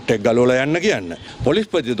පොලිස්පතිතුමාගේ කෝට් එක ගලවලා යන්න කියන්න.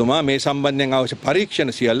 පොලිස්පතිතුමා මේ සම්බන්ධයෙන් අවශ්‍ය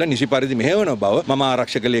පරීක්ෂණ සියල්ල නිසි පරිදි මෙහෙවන බව මම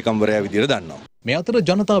ආරක්ෂක ලේකම්වරයා විදියට දන්නවා. මේ අතර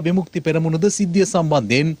ජනතා විමුක්ති පෙරමුණද සිද්ධිය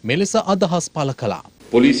සම්බන්ධයෙන් මෙලෙස අදහස් පළ කළා.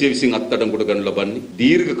 පොලිසිය විසින් අත්අඩංගුවට ගනු ලබන්නේ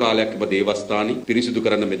දීර්ඝ කාලයක් ඔබ දේවස්ථානයේ පිරිසිදු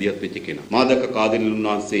කරන්න මෙදියත් වෙච්ච කෙනා. මාදක කාදිනල්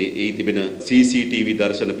වහන්සේ ඒ තිබෙන CCTV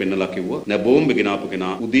දර්ශන පෙන්නලා කිව්වා නෑ බෝම්බ ගෙනාපු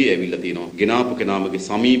කෙනා උදේ ඇවිල්ලා තිනවා. ගෙනාපු කෙනාමගේ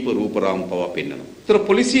සමීප රූපරාම පවා පෙන්නනවා. ඒතර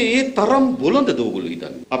පොලිසිය ඒ තරම් බොළඳ දෝගොල්ලෝ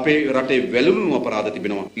හිතන්නේ. අපේ රටේ වැළලුණු අපරාධ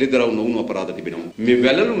තිබෙනවා. එළිදරව් නොවුණු අපරාධ තිබෙනවා. මේ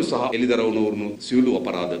වැළලුණු සහ එළිදරව් නොවුණු සියලු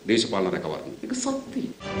අපරාධ දේශපාලන රැකවරණ. ඒක සත්‍යයි.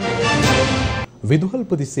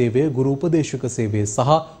 විදුහල්පති සේවය ගුරු උපදේශක සේවය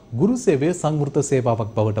සහ ගුරු සේවය සංවෘත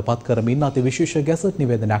සේවාවක් බවට පත් කරමින් අති විශේෂ ගැසට්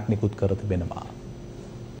නිවේදනයක් නිකුත් කර තිබෙනවා.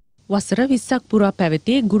 වසර 20ක් පුරා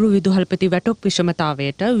පැවති ගුරු විදුහල්පති වැටොප්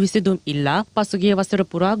විෂමතාවයට විසඳුම් ඉල්ලා පසුගිය වසර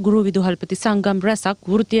පුරා ගුරු විදුහල්පති සංගම් රැසක්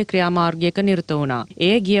වෘත්තීය ක්‍රියාමාර්ගයක නිරත වුණා.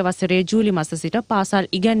 එය ගිය වසරේ ජූලි මාස සිට පාසල්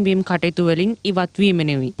ඉගැන්වීම් කටයුතු වලින් ඉවත්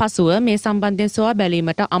වීමෙනුයි. පසුව මේ සම්බන්ධයෙන් සොයා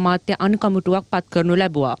බැලීමට අමාත්‍ය අනුකමුටුවක් පත් කරනු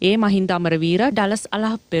ලැබුවා. ඒ මහින්ද අමරවීර, ඩලස්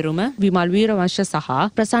අලහප්පෙරුම, විමල් වීරවංශ සහ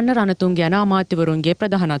ප්‍රසන්න රණතුංග යන අමාත්‍යවරුන්ගේ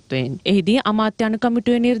ප්‍රධානත්වයෙන්. එහිදී අමාත්‍ය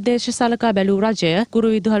අනුකමුටුවේ නිර්දේශ සලකා බැලූ රජය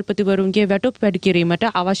ගුරු විදුහල්පතිවරුන්ගේ වැටොප් වැඩි කිරීමට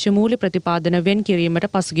අවශ්‍ය මූල්‍ය ප්‍රතිපාදන වෙන් කිරීමට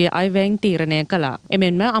පසුගිය අයවැයෙන් තීරණය කළා.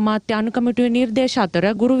 එමෙන්ම අමාත්‍ය අනුකමිටුවේ නිර්දේශ අතර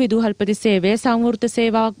ගුරු විදුහල්පති සේවය සංවෘත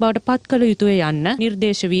සේවාවක් බවට පත් කළ යුතුය යන්න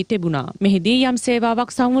නිර්දේශ වී තිබුණා. මෙහිදී යම්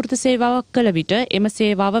සේවාවක් සංවෘත සේවාවක් කළ විට එම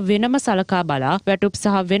සේවාව වෙනම සලකා බලා වැටුප්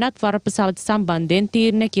සහ වෙනත් වරප්‍රසාද සම්බන්ධයෙන්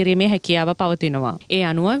තීරණය කිරීමේ හැකියාව පවතිනවා. ඒ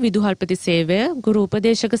අනුව විදුහල්පති සේවය ගුරු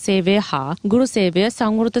උපදේශක සේවය හා ගුරු සේවය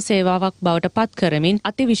සංවෘත සේවාවක් බවට පත් කරමින්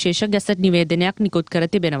අතිවිශේෂ ගැසට් නිවේදනයක් නිකුත් කර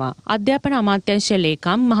තිබෙනවා. අධ්‍යාපන අමාත්‍යාංශ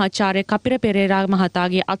ලේකම් මහාචාර්ය කපිර පෙරේරා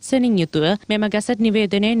මහතාගේ අත්සනින් යුතුව මෙම ගැසට්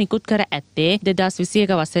නිවේදනය නිකුත් කර ඇත්තේ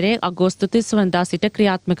 2021 වසරේ අගෝස්තු 30 වනදා සිට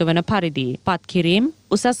ක්‍රියාත්මක වන පරිදි. පත් කිරීම,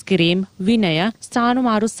 උසස් කිරීම, විනය,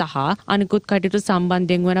 ස්ථානමාරු සහ අනිකුත් කටයුතු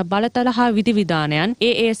සම්බන්ධයෙන් වන බලතල හා විධිවිධානයන්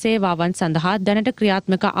ඒ සේවාවන් සඳහා දැනට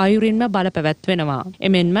ක්‍රියාත්මක අයුරින්ම බල පැවැත්වෙනවා.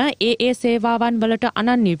 එමෙන්ම ඒ සේවාවන් වලට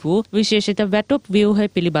අනන්‍ය වූ විශේෂිත වැටුප් ව්‍යුහය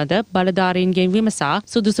පිළිබඳ බලධාරීන්ගෙන් විමසා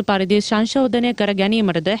සුදුසු පරිදි සංශෝධනය කර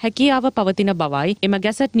ගැනීමටද හැකියාව පවතින බවයි එම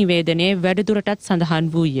ගැසට් නිවේදනයේ වැඩිදුරටත්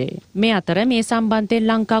සඳහන් වූයේ. මේ අතර මේ සම්බන්ධයෙන්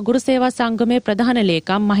ලංකා ගුරු සේවා සංගමේ ප්‍රධාන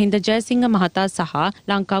ලේකම් මහින්ද ජයසිංහ මහතා සහ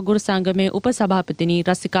ලංකා ගුරු සංගමේ උපසභාපතිනි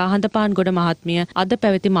රසිකා හඳපාන්ගොඩ මහත්මිය අද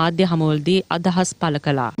පැවති මාධ්‍ය හමුවලදී අදහස් පළ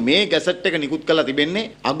කළා. මේ ගැසට් එක නිකුත් කරලා තිබෙන්නේ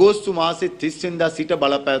අගෝස්තු මාසේ 30 වෙනිදා සිට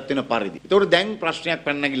බලපැවැත්වෙන පරිදි. ඒතකොට දැන් ප්‍රශ්නයක්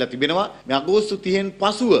පැන නැගිලා තිබෙනවා. මේ අගෝස්තු 30න්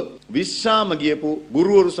පසුව විශ්‍රාම ගියපු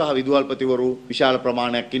ගුරුවරු සහ විදුහල්පතිවරු විශාල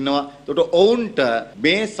ප්‍රමාණයක් ඉන්නවා. ඒතකොට ඔවුන්ට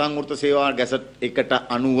මේ සංවෘත සේවා ගැසට් එකට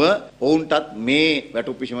අනුව ඔවුන්ටත් මේ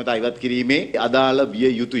වැටුප් විෂමතා ඉවත් කිරීමේ අදාළ විය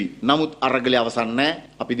යුතුයි. නමුත් අරගලය අවසන් නැහැ.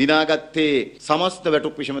 අපි දිනාගත්තේ සමස්ත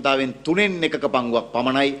වැටුප් විෂමතාවෙන් 3/1 පංගුවක්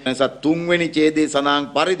පමණයි. එනිසා 3 වෙනි ඡේදයේ සඳහන්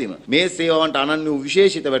පරිදිම මේ සේවාවන්ට අනන්‍ය වූ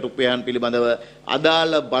විශේෂිත වැටුප් වේයන් පිළිබඳව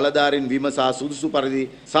අදාළ බලධාරීන් විමසා සුදුසු පරිදි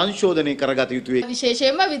සංශෝධනය කරගත යුතුයි.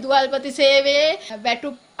 විශේෂයෙන්ම විදුහල්පති සේවයේ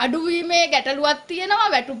වැටුප් අඩුවීමේ ගැටලුවක් තියෙනවා,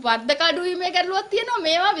 වැටුප් වර්ධක අඩුවීමේ ගැටලුවක් තියෙනවා.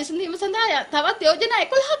 මේවා විසඳීම සඳහා තවත් යෝජනා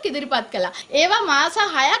 11ක් ඉදිරිපත් කළා. ඒවා මාස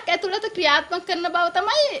 6ක් ඇතුළත ක්‍රියාත්මක කරන බව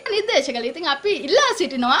තමයි නිර්දේශ කළේ. ඉතින් අපි ඉල්ලා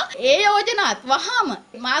සිටිනවා ඒ යෝජනාත් වහාම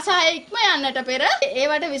මාස 6 ඉක්ම යන්නට පෙර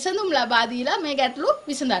ඒවට විසඳුම් ලබා දීලා මේ ගැටලු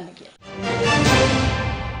විසඳන්න කියලා.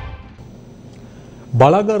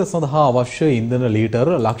 බලාගාර සඳහා අවශ්‍ය ඉන්ධන ලීටර්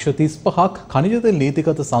ලක්ෂ 35ක් ಖನಿಜ තෙල්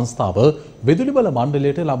නීතිගත සංස්ථාව විදුලි බල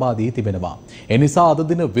මණ්ඩලයට ලබා දී තිබෙනවා. එනිසා අද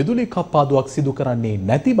දින විදුලි කප්පාදුවක් සිදු කරන්නේ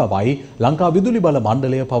නැති බවයි ලංකා විදුලි බල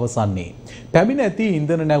මණ්ඩලය පවසන්නේ. පැමිණ ඇති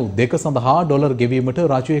ඉන්ධන නැව් දෙක සඳහා ඩොලර් ගෙවීමට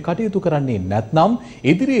රජය කටයුතු කරන්නේ නැත්නම්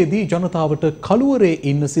ඉදිරියේදී ජනතාවට කළුවරේ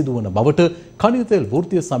ඉන්න සිදුවන බවට ಖනිජ තෙල්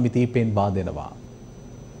වෘත්තීය සමිතිය පෙන්වා දෙනවා.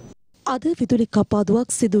 අද විදුලි කපාදුවක්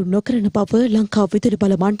සිදු නොකරන බව ලංකා විදුලි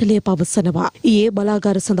බල මණ්ඩලය පවසනවා. ඊයේ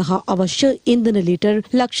බලාගාර සඳහා අවශ්‍ය ඉන්ධන ලීටර්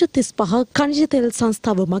ලක්ෂ 35 ಖನಿජ තෙල්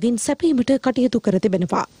සංස්ථාව මගින් සැපීමට කටයුතු කර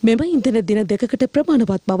තිබෙනවා. මෙම ඉන්ධන දින දෙකකට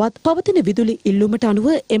ප්‍රමාණවත් බවත් පවතින විදුලි ඉල්ලුමට අනුව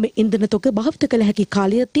එම ඉන්ධන තොග භාවිත කළ හැකි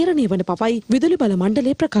කාලය තීරණය වන බවයි විදුලි බල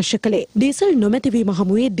මණ්ඩලය ප්‍රකාශ කළේ. ඩීසල් නොමැතිවීම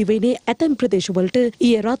හමුවේ දිවයිනේ ඇතැම් ප්‍රදේශවලට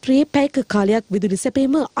ඊයේ රාත්‍රියේ පැයක කාලයක් විදුලි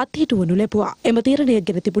සැපීම අත්හිටුවනු ලැබුවා. එම තීරණය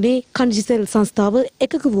ගෙන තිබුණේ ಖනිජ තෙල් සංස්ථාව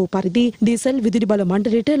එකක වූ පරිදි ඩීසල් විදුලි බල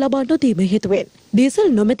මණ්ඩලයට ලබා නොදීම හේතුවෙන්. ඩීසල්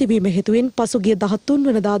නොමැතිවීම හේතුවෙන් පසුගිය 13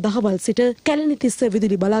 වනදා දහවල් සිට කැලණිතිස්ස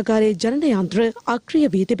විදුලි බලාගාරයේ ජනන යන්ත්‍ර අක්‍රිය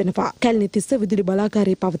වී තිබෙනවා. කැලණිතිස්ස විදුලි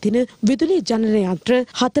බලාගාරයේ පවතින විදුලි ජනන යන්ත්‍ර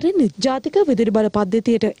 4න් ජාතික විදුලි බල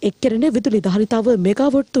පද්ධතියට එක් කෙරෙන විදුලි ධාරිතාව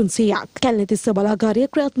මෙගාවොට් 300ක්. කැලණිතිස්ස බලාගාරය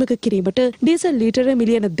ක්‍රියාත්මක කිරීමට ඩීසල් ලීටර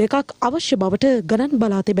මිලියන 2ක් අවශ්‍ය බවට ගණන්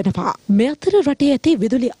බලා තිබෙනවා. මේ අතර රටේ ඇති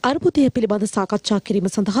විදුලි අර්බුදය පිළිබඳ සාකච්ඡා කිරීම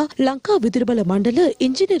සඳහා ලංකා විදුලි බල මණ්ඩල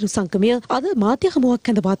ඉංජිනේරු සංගමය අද මාධ්‍ය හමුවක්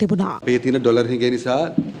ඇඳවා තිබුණා. අපේ තියෙන ඩොලර් හිඟය නිසා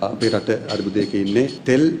අපේ රට අර්බුදයක ඉන්නේ.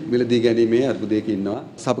 තෙල් මිලදී ගැනීමේ අර්බුදයක ඉන්නවා.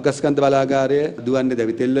 සපුගස්කන්ධ බලාගාරය දුවන්නේ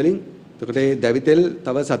දැවි තෙල් වලින්. එතකොට මේ දැවි තෙල්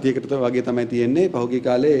තව සතියකට වගේ තමයි තියෙන්නේ. පහුගිය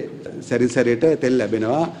කාලේ සැරින් සැරේට තෙල්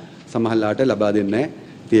ලැබෙනවා. සමහරලාට ලබා දෙන්නේ නැහැ.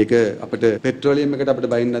 ඒක අපිට පෙට්‍රෝලියම් එකට අපිට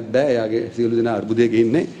බයින්නත් බෑ. එයාගේ සියලු දෙනා අර්බුදයක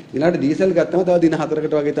ඉන්නේ. ඊළඟට ඩීසල් ගත්තම තව දින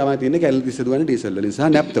 4කට වගේ තමයි තියෙන්නේ. කැලණිතිස්ස දුවන්නේ ඩීසල් වලින් සහ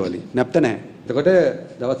නැප්ත වලින්. නැප්ත නැහැ. එතකොට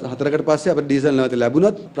දවස් 4කට පස්සේ අපිට ඩීසල් නැවත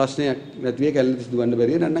ලැබුණොත් ප්‍රශ්නයක් නැති වෙයි. කැලණිතිස්ස දුවන්න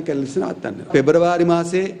බැරිය නැත්නම් කැලණිතිස්ස නවත්තන්න. පෙබරවාරි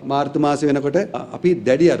මාසේ මාර්තු මාසේ වෙනකොට අපි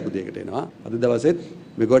දැඩි අර්බුදයකට එනවා. අද දවසෙත්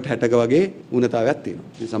මෙගොට් 60ක වගේ ඌනතාවයක් තියෙනවා.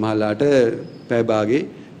 ඉතින් සමහරලාට පැය භාගේ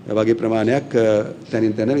වගේ ප්‍රමාණයක්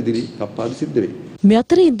තනින් තන විදුලි කප්පාදු සිද්ධ වෙයි. මේ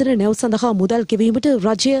අතර ඉන්ධන නැව් සඳහා මුදල් ගෙවීමට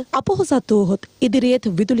රජය අපොහොසත් වූහොත් ඉදිරියේත්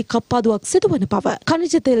විදුලි කප්පාදුවක් සිදුවන බව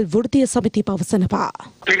ಖನಿಜ තෙල් වෘත්තීය සමිතිය පවසනවා.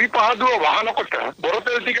 පිරිපාදුව වහනකොට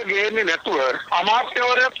බොරතෙල් ටික ගේන්නේ නැතුව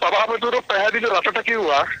අමාත්‍යවරයා සභාපතිවරු පැහැදිලි රටට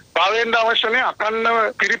කිව්වා පාවෙන්න අවශ්‍ය නැහැ අකන්නව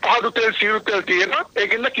පිරිපාදු තෙල් සියලු තෙල් තියෙන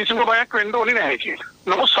ඒකින්ද කිසිම බයක් වෙන්න ඕනේ නැහැ කියලා.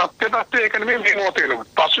 නමුත් සත්‍ය තත්ත්වය ඒක නෙමෙයි මේ මොහොතේ නෝ.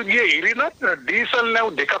 පසුගිය ඉරින ඩීසල් නැව්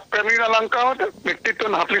දෙකක් පැමිණිලා ලංකාවට මෙට්‍රික්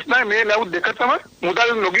ටන් 49 මේ නැව් දෙක තමයි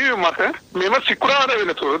මුදල් නොගිවීම මත මෙම සිකුරාදා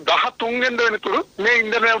වෙනතුරු 13 වෙනිදා වෙනතුරු මේ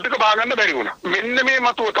ඉන්ධන නැව් ටික බා ගන්න බැරි වුණා. මෙන්න මේ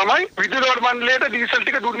මතුව තමයි විදුලි බල මණ්ඩලයට ඩීසල්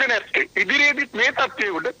ටික දුන්නේ නැත්තේ. ඉදිරියේදීත් මේ තත්ත්වය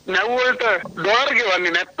උඩ නැව් වලට ඩොලර්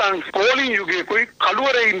ගෙවන්නේ නැත්නම් පෝලිං යුගයේ કોઈ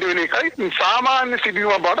කළුවරේ ඉන්න වෙන එකයි සාමාන්‍ය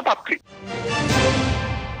සිදුවීමක් බවට පත් වෙයි.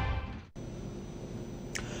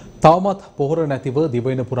 තවමත් පොහොර නැතිව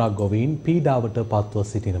දිවයින පුරා ගොවීන් පීඩාවට පත්ව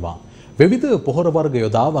සිටිනවා. විවිධ පොහොර වර්ග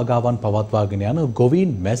යොදා වගාවන් පවත්වාගෙන යන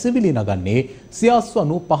ගොවීන් මැසිවිලි නගන්නේ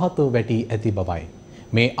සියාස්වනු පහත වැටි ඇති බවයි.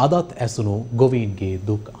 මේ අදත් ඇසුණු ගොවීන්ගේ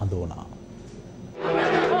දුක් අඳෝනා.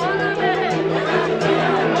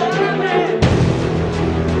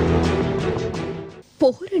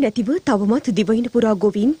 පොහොර නැතිව තවමත් දිවයින පුරා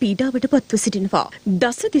ගොවීන් පීඩාවට පත්ව සිටිනවා.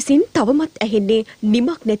 දස දෙසින් තවමත් ඇහෙන්නේ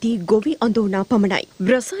නිමක් නැති ගොවි අඳෝනා පමණයි.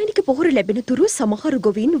 රසායනික පොහොර ලැබෙන තුරු සමහර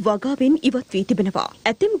ගොවීන් වගාවෙන් ඉවත් වී තිබෙනවා.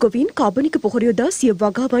 ඇතැම් ගොවීන් කාබනික පොහොර යොදා සිය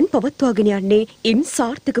වගාවන් පවත්වාගෙන යන්නේ ඉන්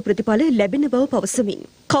සාර්ථක ප්‍රතිඵල ලැබෙන බව පවසමින්.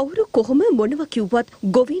 කවුරු කොහොම මොනවා කිව්වත්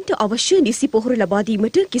ගොවීන්ට අවශ්‍ය නිසි පොහොර ලබා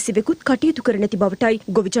දීමට කිසිවෙකුත් කටයුතු කර නැති බවටයි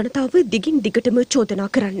ගොවි ජනතාව දිගින් දිගටම චෝදනා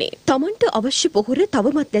කරන්නේ. තමන්ට අවශ්‍ය පොහොර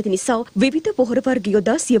තවමත් නැති නිසා විවිධ පොහොර වර්ග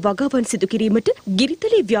යොදා සිය වගාවන් සිදු කිරීමට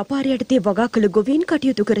ගිරිතලේ ව්‍යාපාරය යටතේ වගා කළ ගොවීන්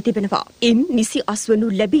කටයුතු කර තිබෙනවා. ඉන් නිසි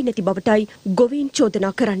අස්වනු ලැබී නැති බවටයි ගොවීන්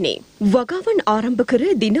චෝදනා කරන්නේ. වගාවන් ආරම්භ කර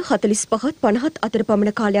දින 45ත් 50ත් අතර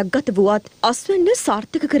පමණ කාලයක් ගත වුවත් අස්වැන්න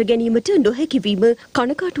සාර්ථක කර ගැනීමට නොහැකි වීම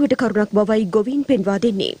කනකාටුවට කරුණක් බවයි ගොවීන් පෙන්වා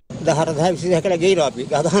දෙන්නේ. 10 කලා ගිහිලා අපි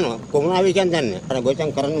ගහනවා කොමුණාව කියන්නේ දැන් අර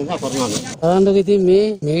ගොවිතැන් කරන්න උනා කරනවා. ආරම්භක ඉතින්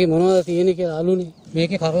මේ මොනවද තියෙන්නේ කියලා අලුනේ.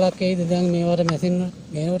 මේකේ කරලක් ඇයිද දැන් මේවට මැෂින්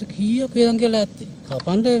මේවට කීයක් වේදන් කියලා ඇත්තේ.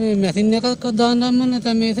 කපන්නේ මේ මැෂින් එකක් දාන්නම්ම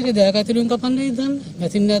නැත්නම් මේසෙක දැක ඇතුලෙන් කපන්නේ දාන්න.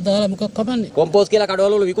 මැෂින් එකක් දාලා මොකක් කපන්නේ. කොම්පෝස් කියලා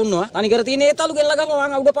කඩවල වල විකුණනවා. අනිකර තියෙන ඒත් අලු ගෙල්ල ගම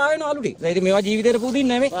මං උඩ පාවෙනවා අලු ටික. ඉතින් මේවා ජීවිතේට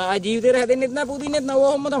පුදින්නේ නැහැ මේ. ජීවිතේට හැදෙන්නෙත් නැහැ පුදින්නෙත් නැහැ.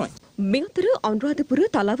 ඕවොම්ම තමයි. මේ අතර අනුරාධපුර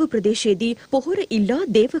තලාව ප්‍රදේශයේදී පොහොර ඉල්ලා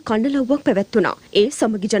දේව කණ්ඩලව්වක් පැවැත්වුණා. ඒ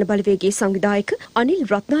සමගි ජනබලවේගයේ සංවිධායක අනිල්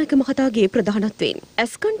රත්නායක මහතාගේ ප්‍රධානත්වයෙන්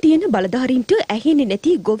ඇස්කන් තියෙන බලධාරීන්ට ඇහෙන්නේ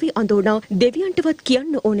නැති ගොවි අඳෝනා දෙවියන්ටවත්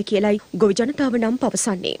කියන්න ඕන කියලයි ගොවි ජනතාව නම්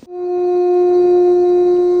පවසන්නේ.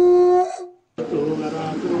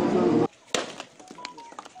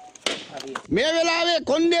 මේ වෙලාවේ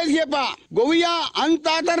කොන්දේසි එපා. ගොවියා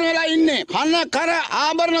අන්තාතර වෙලා ඉන්නේ. කන කර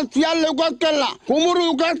ආභරණ සියල්ල උකස් කළා. කුමුරු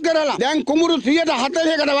උකස් කරලා. දැන් කුමුරු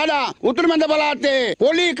 140කට වඩා උතුරුමැද පළාතේ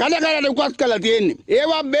පොලි කඩකඩ උකස් කරලා තියෙන්නේ.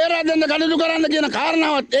 ඒවා බේරා දෙන්න කටයුතු කරන්න කියන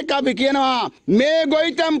කාරණාවත් එක්ක අපි කියනවා මේ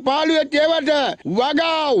ගොවිතැන් පාළුවේ ඒවට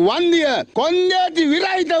වගා වන්දිය කොන්දේසි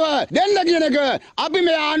විරහිතව දෙන්න කියන එක අපි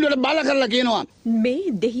මේ ආණ්ඩුවට බල කරලා කියනවා.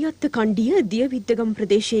 මේ දෙහිඅත්ත කණ්ඩිය දියවිද්දගම්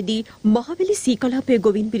ප්‍රදේශයේදී මහවැලි සීකලාපයේ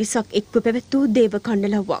ගොවින් පිරිසක් එක්ව පැවැත්වූ දේව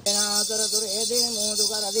කණ්ඩලව්වක්.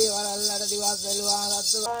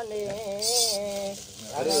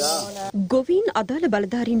 ගොවීන් අදාළ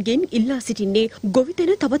බලධාරීන්ගෙන් ඉල්ලා සිටින්නේ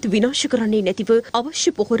ගොවිතැන තවත් විනාශ කරන්නේ නැතිව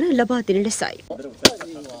අවශ්‍ය පොහොර ලබා දෙන ලෙසයි.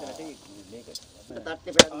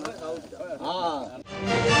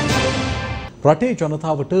 රටේ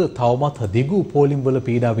ජනතාවට තවමත් දිගු පෝලිම්වල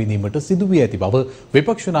පීඩා විඳීමට සිදු වී ඇති බව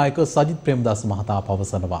විපක්ෂ නායක සජිත් ප්‍රේමදාස මහතා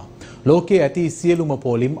පවසනවා. ලෝකයේ ඇති සියලුම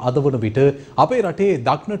පෝලිම් අද වන විට අපේ රටේ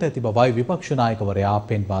දක්නට ඇති බවයි විපක්ෂ නායකවරයා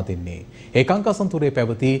පෙන්වා දෙන්නේ. ඒකාංක සන්තුරේ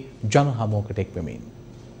පැවති ජන හමුවකට එක්වෙමින්.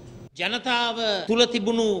 ජනතාව තුල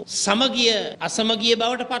තිබුණු සමගිය අසමගිය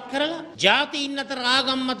බවට පත් කරලා ජාතීන් අතර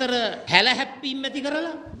ආගම් අතර හැලහැප්පීම් ඇති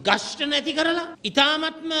කරලා ගෂ්ඨ නැති කරලා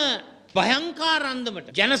ඊ타මත්ම භයංකාර අන්දමට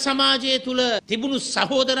ජන සමාජය තුල තිබුණු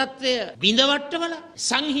සහෝදරත්වය බිඳවට්ටවල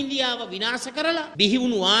සංහිඳියාව විනාශ කරලා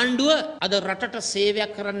බිහිවුණු ආණ්ඩුව අද රටට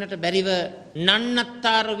සේවයක් කරන්නට බැරිව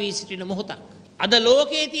නන්නත්තර වී සිටින මොහොතක්. අද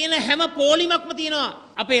ලෝකයේ තියෙන හැම පෝලිමක්ම තියෙනවා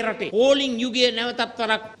අපේ රටේ. පෝලිං යුගයේ නැවතත්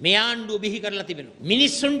වරක් මේ ආණ්ඩුව බිහි කරලා තිබෙනවා.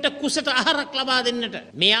 මිනිස්සුන්ට කුසට ආහාරක් ලබා දෙන්නට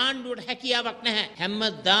මේ ආණ්ඩුවට හැකියාවක් නැහැ.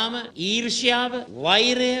 හැමදාම ඊර්ෂ්‍යාව,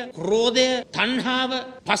 වෛරය, ක්‍රෝධය, තණ්හාව,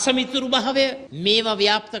 පසමිතුරු භාවය මේවා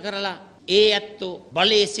ව්‍යාප්ත කරලා ඒ ඇත්තෝ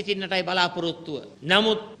බලයේ සිටින්නටයි බලාපොරොත්තුව.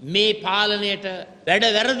 නමුත් මේ පාලනයට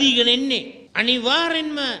වැඩ වැරදීගෙන එන්නේ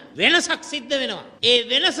අනිවාර්යෙන්ම වෙනසක් සිද්ධ වෙනවා. ඒ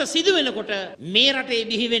වෙනස සිදු වෙනකොට මේ රටේ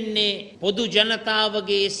බිහි වෙන්නේ පොදු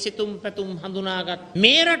ජනතාවගේ සිතුම් පැතුම් හඳුනාගත්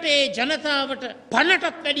මේ රටේ ජනතාවට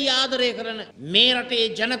පණටත් වැඩි ආදරය කරන මේ රටේ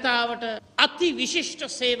ජනතාවට අති විශිෂ්ට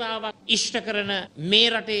සේවාවක් ඉෂ්ට කරන මේ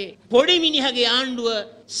රටේ පොඩි මිනිහගේ ආණ්ඩුව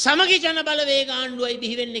සමගි ජන බලවේග ආණ්ඩුවයි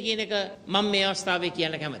බිහි වෙන්නේ කියන එක මම මේ අවස්ථාවේ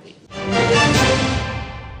කියන්න කැමතියි.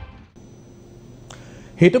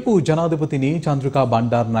 හිටපු ජනාධිපතිනි චන්ද්‍රිකා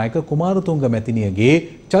බණ්ඩාරනායක කුමාරතුංග මැතිණියගේ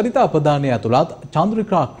චරිත අපදානය ඇතුළත්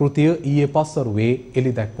චන්ද්‍රිකා කෘතිය ඊයේ පස්වරුවේ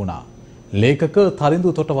එළි දැක්වුණා. ලේඛක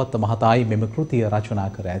තරිඳු තොටවත්ත මහතායි මෙම කෘතිය රචනා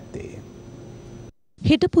කර ඇත්තේ.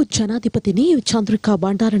 හිටපු ජනාධිපතිනි චන්ද්‍රිකා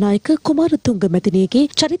බණ්ඩාරනායක කුමාරතුංග මැතිණියගේ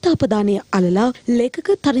චරිතාපදානය අලලා ලේඛක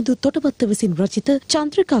තරිඳු තොටවත්ත විසින් රචිත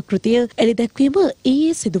චන්ද්‍රිකා කෘතිය එළිදැක්වීම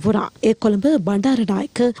ඊයේ සිදු වුණා. ඒ කොළඹ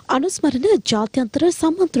බණ්ඩාරනායක අනුස්මරණ ජාත්‍යන්තර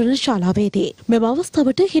සම්මන්ත්‍රණ ශාලාවේදී. මෙම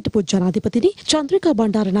අවස්ථාවට හිටපු ජනාධිපතිනි චන්ද්‍රිකා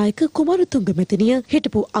බණ්ඩාරනායක කුමාරතුංග මැතිණිය,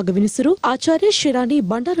 හිටපු අගවිනිසුරු ආචාර්ය ශිරාණී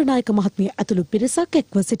බණ්ඩාරනායක මහත්මිය ඇතුළු පිරිසක්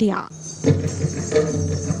එක්ව සිටියා.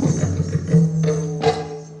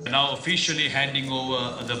 Now officially handing over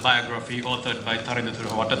the biography authored by Tharindu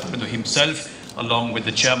Tharindu himself, along with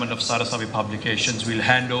the chairman of Sarasavi Publications, will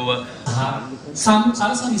hand over.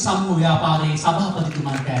 Sarasavi Sammu Vyapare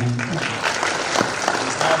Sabhapatitumanට ඇරෙන්න.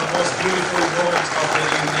 It's now the most beautiful words of the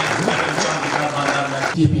evening.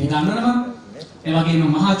 ඒ වගේම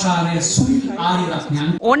මහාචාර්ය සුනිල් ආරියරත්නයන්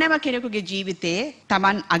ඕනෑම කෙනෙකුගේ ජීවිතයේ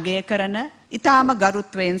Taman අගය කරන, ඊටාම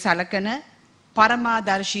ගරුත්වයෙන් සලකන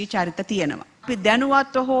පරමාදර්ශී චරිත තියෙනවා. අපි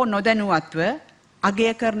දැනුවත්ව හෝ නොදැනුවත්ව අගය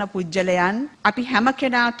කරන පුජ්‍යලයන් අපි හැම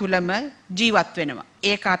කෙනා තුළම ජීවත් වෙනවා.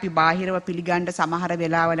 ඒක අපි බාහිරව පිළිගන්න සමහර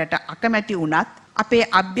වෙලාවලට අකමැති වුණත් අපේ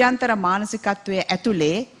අභ්‍යන්තර මානසිකත්වයේ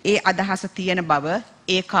ඇතුලේ ඒ අදහස තියෙන බව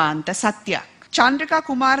ඒකාන්ත සත්‍යයක්. චන්ද්‍රිකා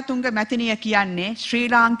කුමාරතුංග මැතිණිය කියන්නේ ශ්‍රී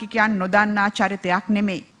ලාංකිකයන් නොදන්නා චරිතයක්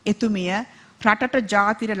නෙමෙයි. එතුමිය රටට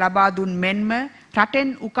ජාතිර ලබා දුන් මෙන්ම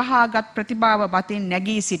රටෙන් උකහාගත් ප්‍රතිභාව මතින්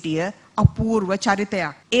නැගී සිටිය අපූර්ව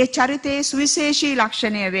චරිතයක්. ඒ චරිතයේ සුවිශේෂී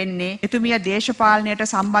ලක්ෂණය වෙන්නේ එතුමිය දේශපාලනයට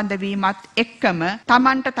සම්බන්ධ වීමත් එක්කම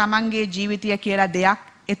Tamanට Tamanගේ ජීවිතය කියලා දෙයක්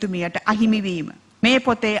එතුමියට අහිමි වීම. මේ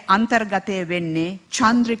පොතේ අන්තර්ගතය වෙන්නේ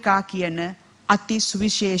චන්ද්‍රිකා කියන අති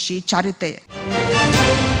සුවිශේෂී චරිතය.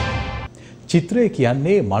 චිත්‍රය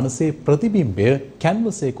කියන්නේ මනසේ ප්‍රතිබිම්බය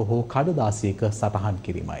කැන්වසයක හෝ කඩදාසියක සටහන්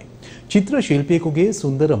කිරීමයි. චිත්‍ර ශිල්පියෙකුගේ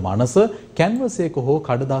සුන්දර මනස කැන්වසයක හෝ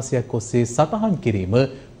කඩදාසියක් ඔස්සේ සටහන් කිරීම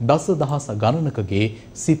දසදහස් ගණනකගේ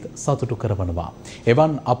සිත් සතුටු කරවනවා.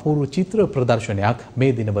 එවන් අපූර්ව චිත්‍ර ප්‍රදර්ශනයක්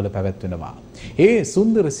මේ දිනවල පැවැත්වෙනවා. ඒ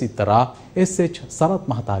සුන්දර සිත්තරා එස්.එච්.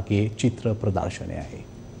 සරත් මහතාගේ චිත්‍ර ප්‍රදර්ශනයයි.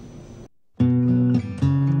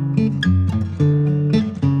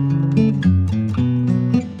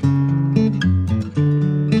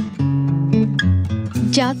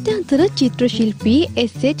 ජාත්‍යන්තර චිත්‍ර ශිල්පී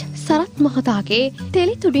එස්.එච්. සරත් මහතාගේ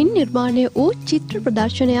තෙලිතුඩින් නිර්මාණය වූ චිත්‍ර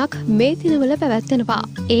ප්‍රදර්ශනයක් මේ දිනවල පැවැත්වෙනවා.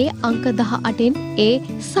 ඒ අංක 18න් ඒ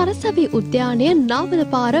සරසවි උද්‍යානය නාවල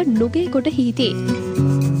පාර නුගේගොඩ හිිතේ.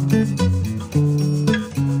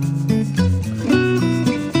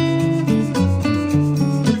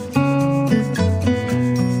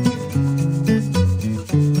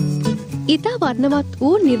 ඉතා වර්ණවත්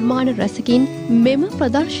වූ නිර්මාණ රැසකින් මෙම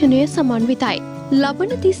ප්‍රදර්ශනය සමන්විතයි. ලබන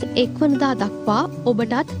 31 වනදා දක්වා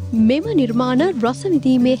ඔබටත් මෙම නිර්මාණ රස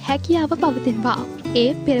විඳීමේ හැකියාව පවතිනවා. ඒ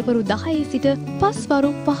පෙරවරු 10 සිට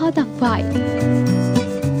පස්වරු 5 දක්වායි.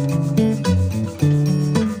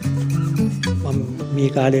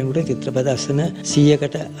 මේ කාලයකට චිත්‍ර ප්‍රදර්ශන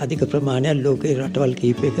 100කට අධික ප්‍රමාණයක් ලෝකේ රටවල්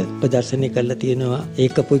කිහිපයක ප්‍රදර්ශනය කරලා තියෙනවා.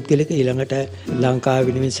 ඒක පුද්ගලික ඊළඟට ලංකාව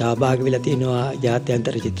වෙනුවෙන් සහභාගී වෙලා තියෙනවා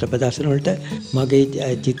ජාත්‍යන්තර චිත්‍ර ප්‍රදර්ශන වලට. මගේ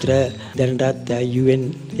චිත්‍ර දැනටත් UN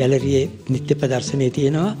ගැලරියේ නිත්‍ය ප්‍රදර්ශනයේ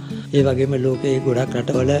තියෙනවා. ඒ වගේම ලෝකේ ගොඩක්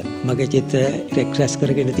රටවල මගේ චිත්‍ර රෙක්රැස්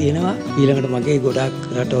කරගෙන තියෙනවා. ඊළඟට මගේ ගොඩක්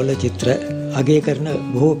රටවල චිත්‍ර අගය කරන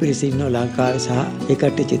බොහෝ පිරිස ඉන්නවා ලංකාවේ සහ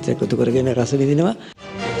ඒකට චිත්‍ර එකතු කරගෙන රස විඳිනවා.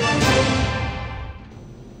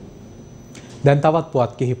 දැන් තවත්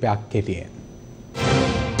පුවත් කිහිපයක් කෙටියෙන්.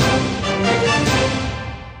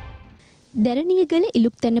 දැරණියගල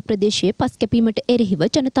ඉලුප්තැන්න ප්‍රදේශයේ පස් කැපීමට එරෙහිව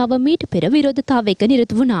ජනතාව මීට පෙර විරෝධතාවයක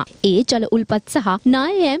නිරත වුණා. ඒ ජල උල්පත් සහ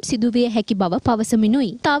නායෑම් සිදුවිය හැකි බව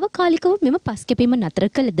පවසමිනුයි. තාවකාලිකව මෙම පස් කැපීම නතර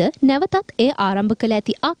කළද නැවතත් එය ආරම්භ කළ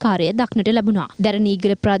ඇති ආකාරය දක්නට ලැබුණා.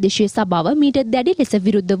 දැරණියගල ප්‍රාදේශීය සභාව මීට දැඩි ලෙස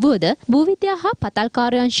විරුද්ධ වුවද භූවිද්‍යා හා පතල්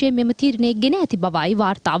කාර්යාංශයේ මෙම තීරණය ගෙන ඇති බවයි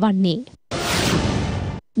වාර්තා වන්නේ.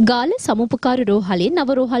 ගාල සමුපකාර රෝහලේ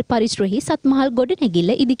නව රෝහල් පරිශ්‍රයෙහි සත්මහල්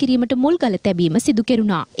ගොඩනැගිල්ල ඉදිකිරීමට මුල් ගල තැබීම සිදු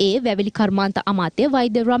කෙරුණා. ඒ වැවිලි කර්මාන්ත අමාත්‍ය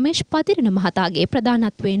වෛද්‍ය රමේෂ් පතිරණ මහතාගේ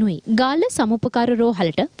ප්‍රධානත්වයෙනුයි. ගාල සමුපකාර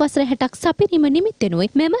රෝහලට වසර 60ක් සපිරීම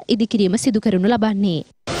නිමිත්තෙනුයි මෙම ඉදිකිරීම සිදු කරනු ලබන්නේ.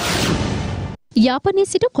 යාපනයේ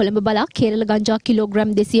සිට කොළඹ බලා කේරළ ගංජා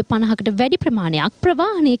කිලෝග්‍රෑම් 250කට වැඩි ප්‍රමාණයක්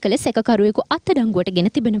ප්‍රවාහනය කළ සැකකරුවෙකු අත්අඩංගුවට ගෙන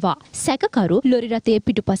තිබෙනවා. සැකකරු ලොරි රථයේ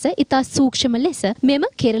පිටුපස ඉතා සූක්ෂම ලෙස මෙම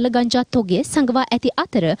කේරළ ගංජා තොගය සංගවා ඇති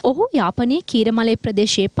අතර ඔහු යාපනයේ කීරමලේ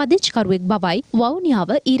ප්‍රදේශයේ පදිංචිකරුවෙක් බවයි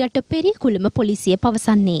වවුනියාව ඊරට පෙරියකුළුම පොලිසිය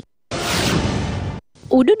පවසන්නේ.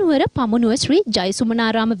 උඩුනුවර පමුණුව ශ්‍රී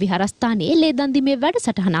ජයසුමනාරාම විහාරස්ථානයේ ලේදන්දිමේ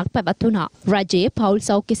වැඩසටහනක් පැවැත්වුණා. රජයේ පවුල්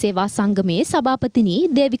සෞඛ්‍ය සේවා සංගමයේ සභාපතිනි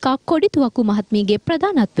දේවිකා කොඩිතුවක්කු මහත්මියගේ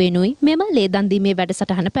ප්‍රධානත්වයෙනුයි මෙම ලේදන්දිමේ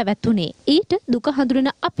වැඩසටහන පැවැත්වුණේ. ඊට දුක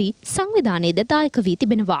හඳුනන අපි සංවිධානයේද දායක වී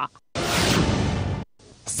තිබෙනවා.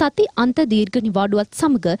 සති අන්ත දීර්ඝ නිවාඩුවත්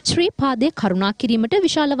සමග ශ්‍රී පාදයේ කරුණා කිරීමට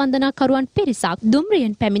විශාල වන්දනාකරුවන් පිරිසක්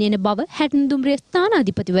දුම්රියෙන් පැමිණෙන බව හැටන් දුම්රිය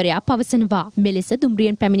ස්ථානාධිපතිවරයා පවසනවා. මෙලෙස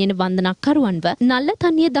දුම්රියෙන් පැමිණෙන වන්දනාකරුවන්ව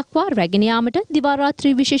නල්ලතන්නිය දක්වා රැගෙන යාමට දිවා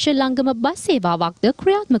රාත්‍රී විශේෂ ලංගම බස් සේවාවක්ද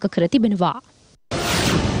ක්‍රියාත්මක කර තිබෙනවා.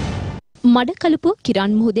 මඩකලපුව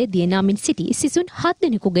කිරන් මුහුදේ දියනාමින් සිටි සිසුන් 7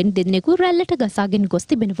 දෙනෙකුගෙන් දෙදෙනෙකු රැල්ලට ගසාගෙන ගොස්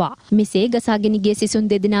තිබෙනවා. මෙසේ ගසාගෙන ගිය සිසුන්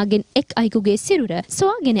දෙදෙනාගෙන් එක් අයෙකුගේ සිරුර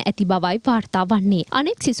සොයාගෙන ඇති බවයි වාර්තා වන්නේ.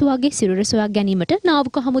 අනෙක් සිසුවාගේ සිරුර සොයා ගැනීමට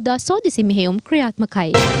නාවික හමුදා සෝදිසි මෙහෙයුම්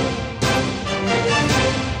ක්‍රියාත්මකයි.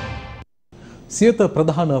 සියත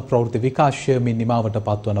ප්‍රධාන ප්‍රවෘත්ති විකාශයමින් නිමාවට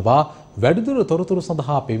පත්වනවා. වැඩිදුර තොරතුරු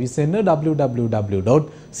සඳහා පිවිසෙන්න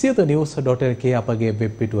www.siyathanews.lk අපගේ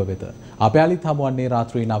වෙබ් පිටුව වෙත. අප යාලිත් හමුවන්නේ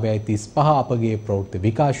රාත්‍රී 9:35 අපගේ ප්‍රවෘත්ති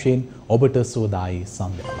විකාශයෙන් ඔබට සුවදායි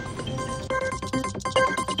සන්ධ්‍යාවක්.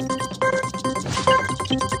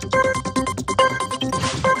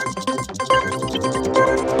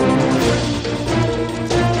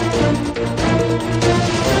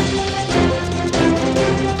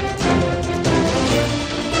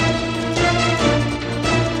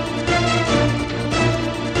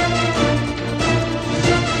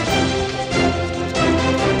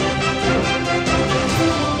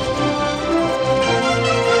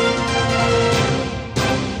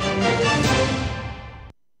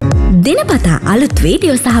 දිනපතා අලුත්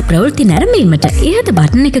වීඩියෝ සහ ප්‍රවෘත්ති නැරඹීමට ඉහත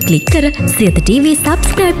බටන් එක ක්ලික් කර සියත TV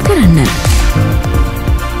සබ්ස්ක්‍රයිබ් කරන්න.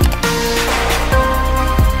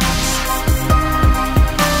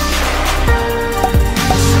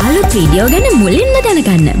 අලුත් වීඩියෝ ගැන මුලින්ම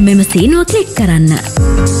දැනගන්න මෙම සීනුව ක්ලික් කරන්න.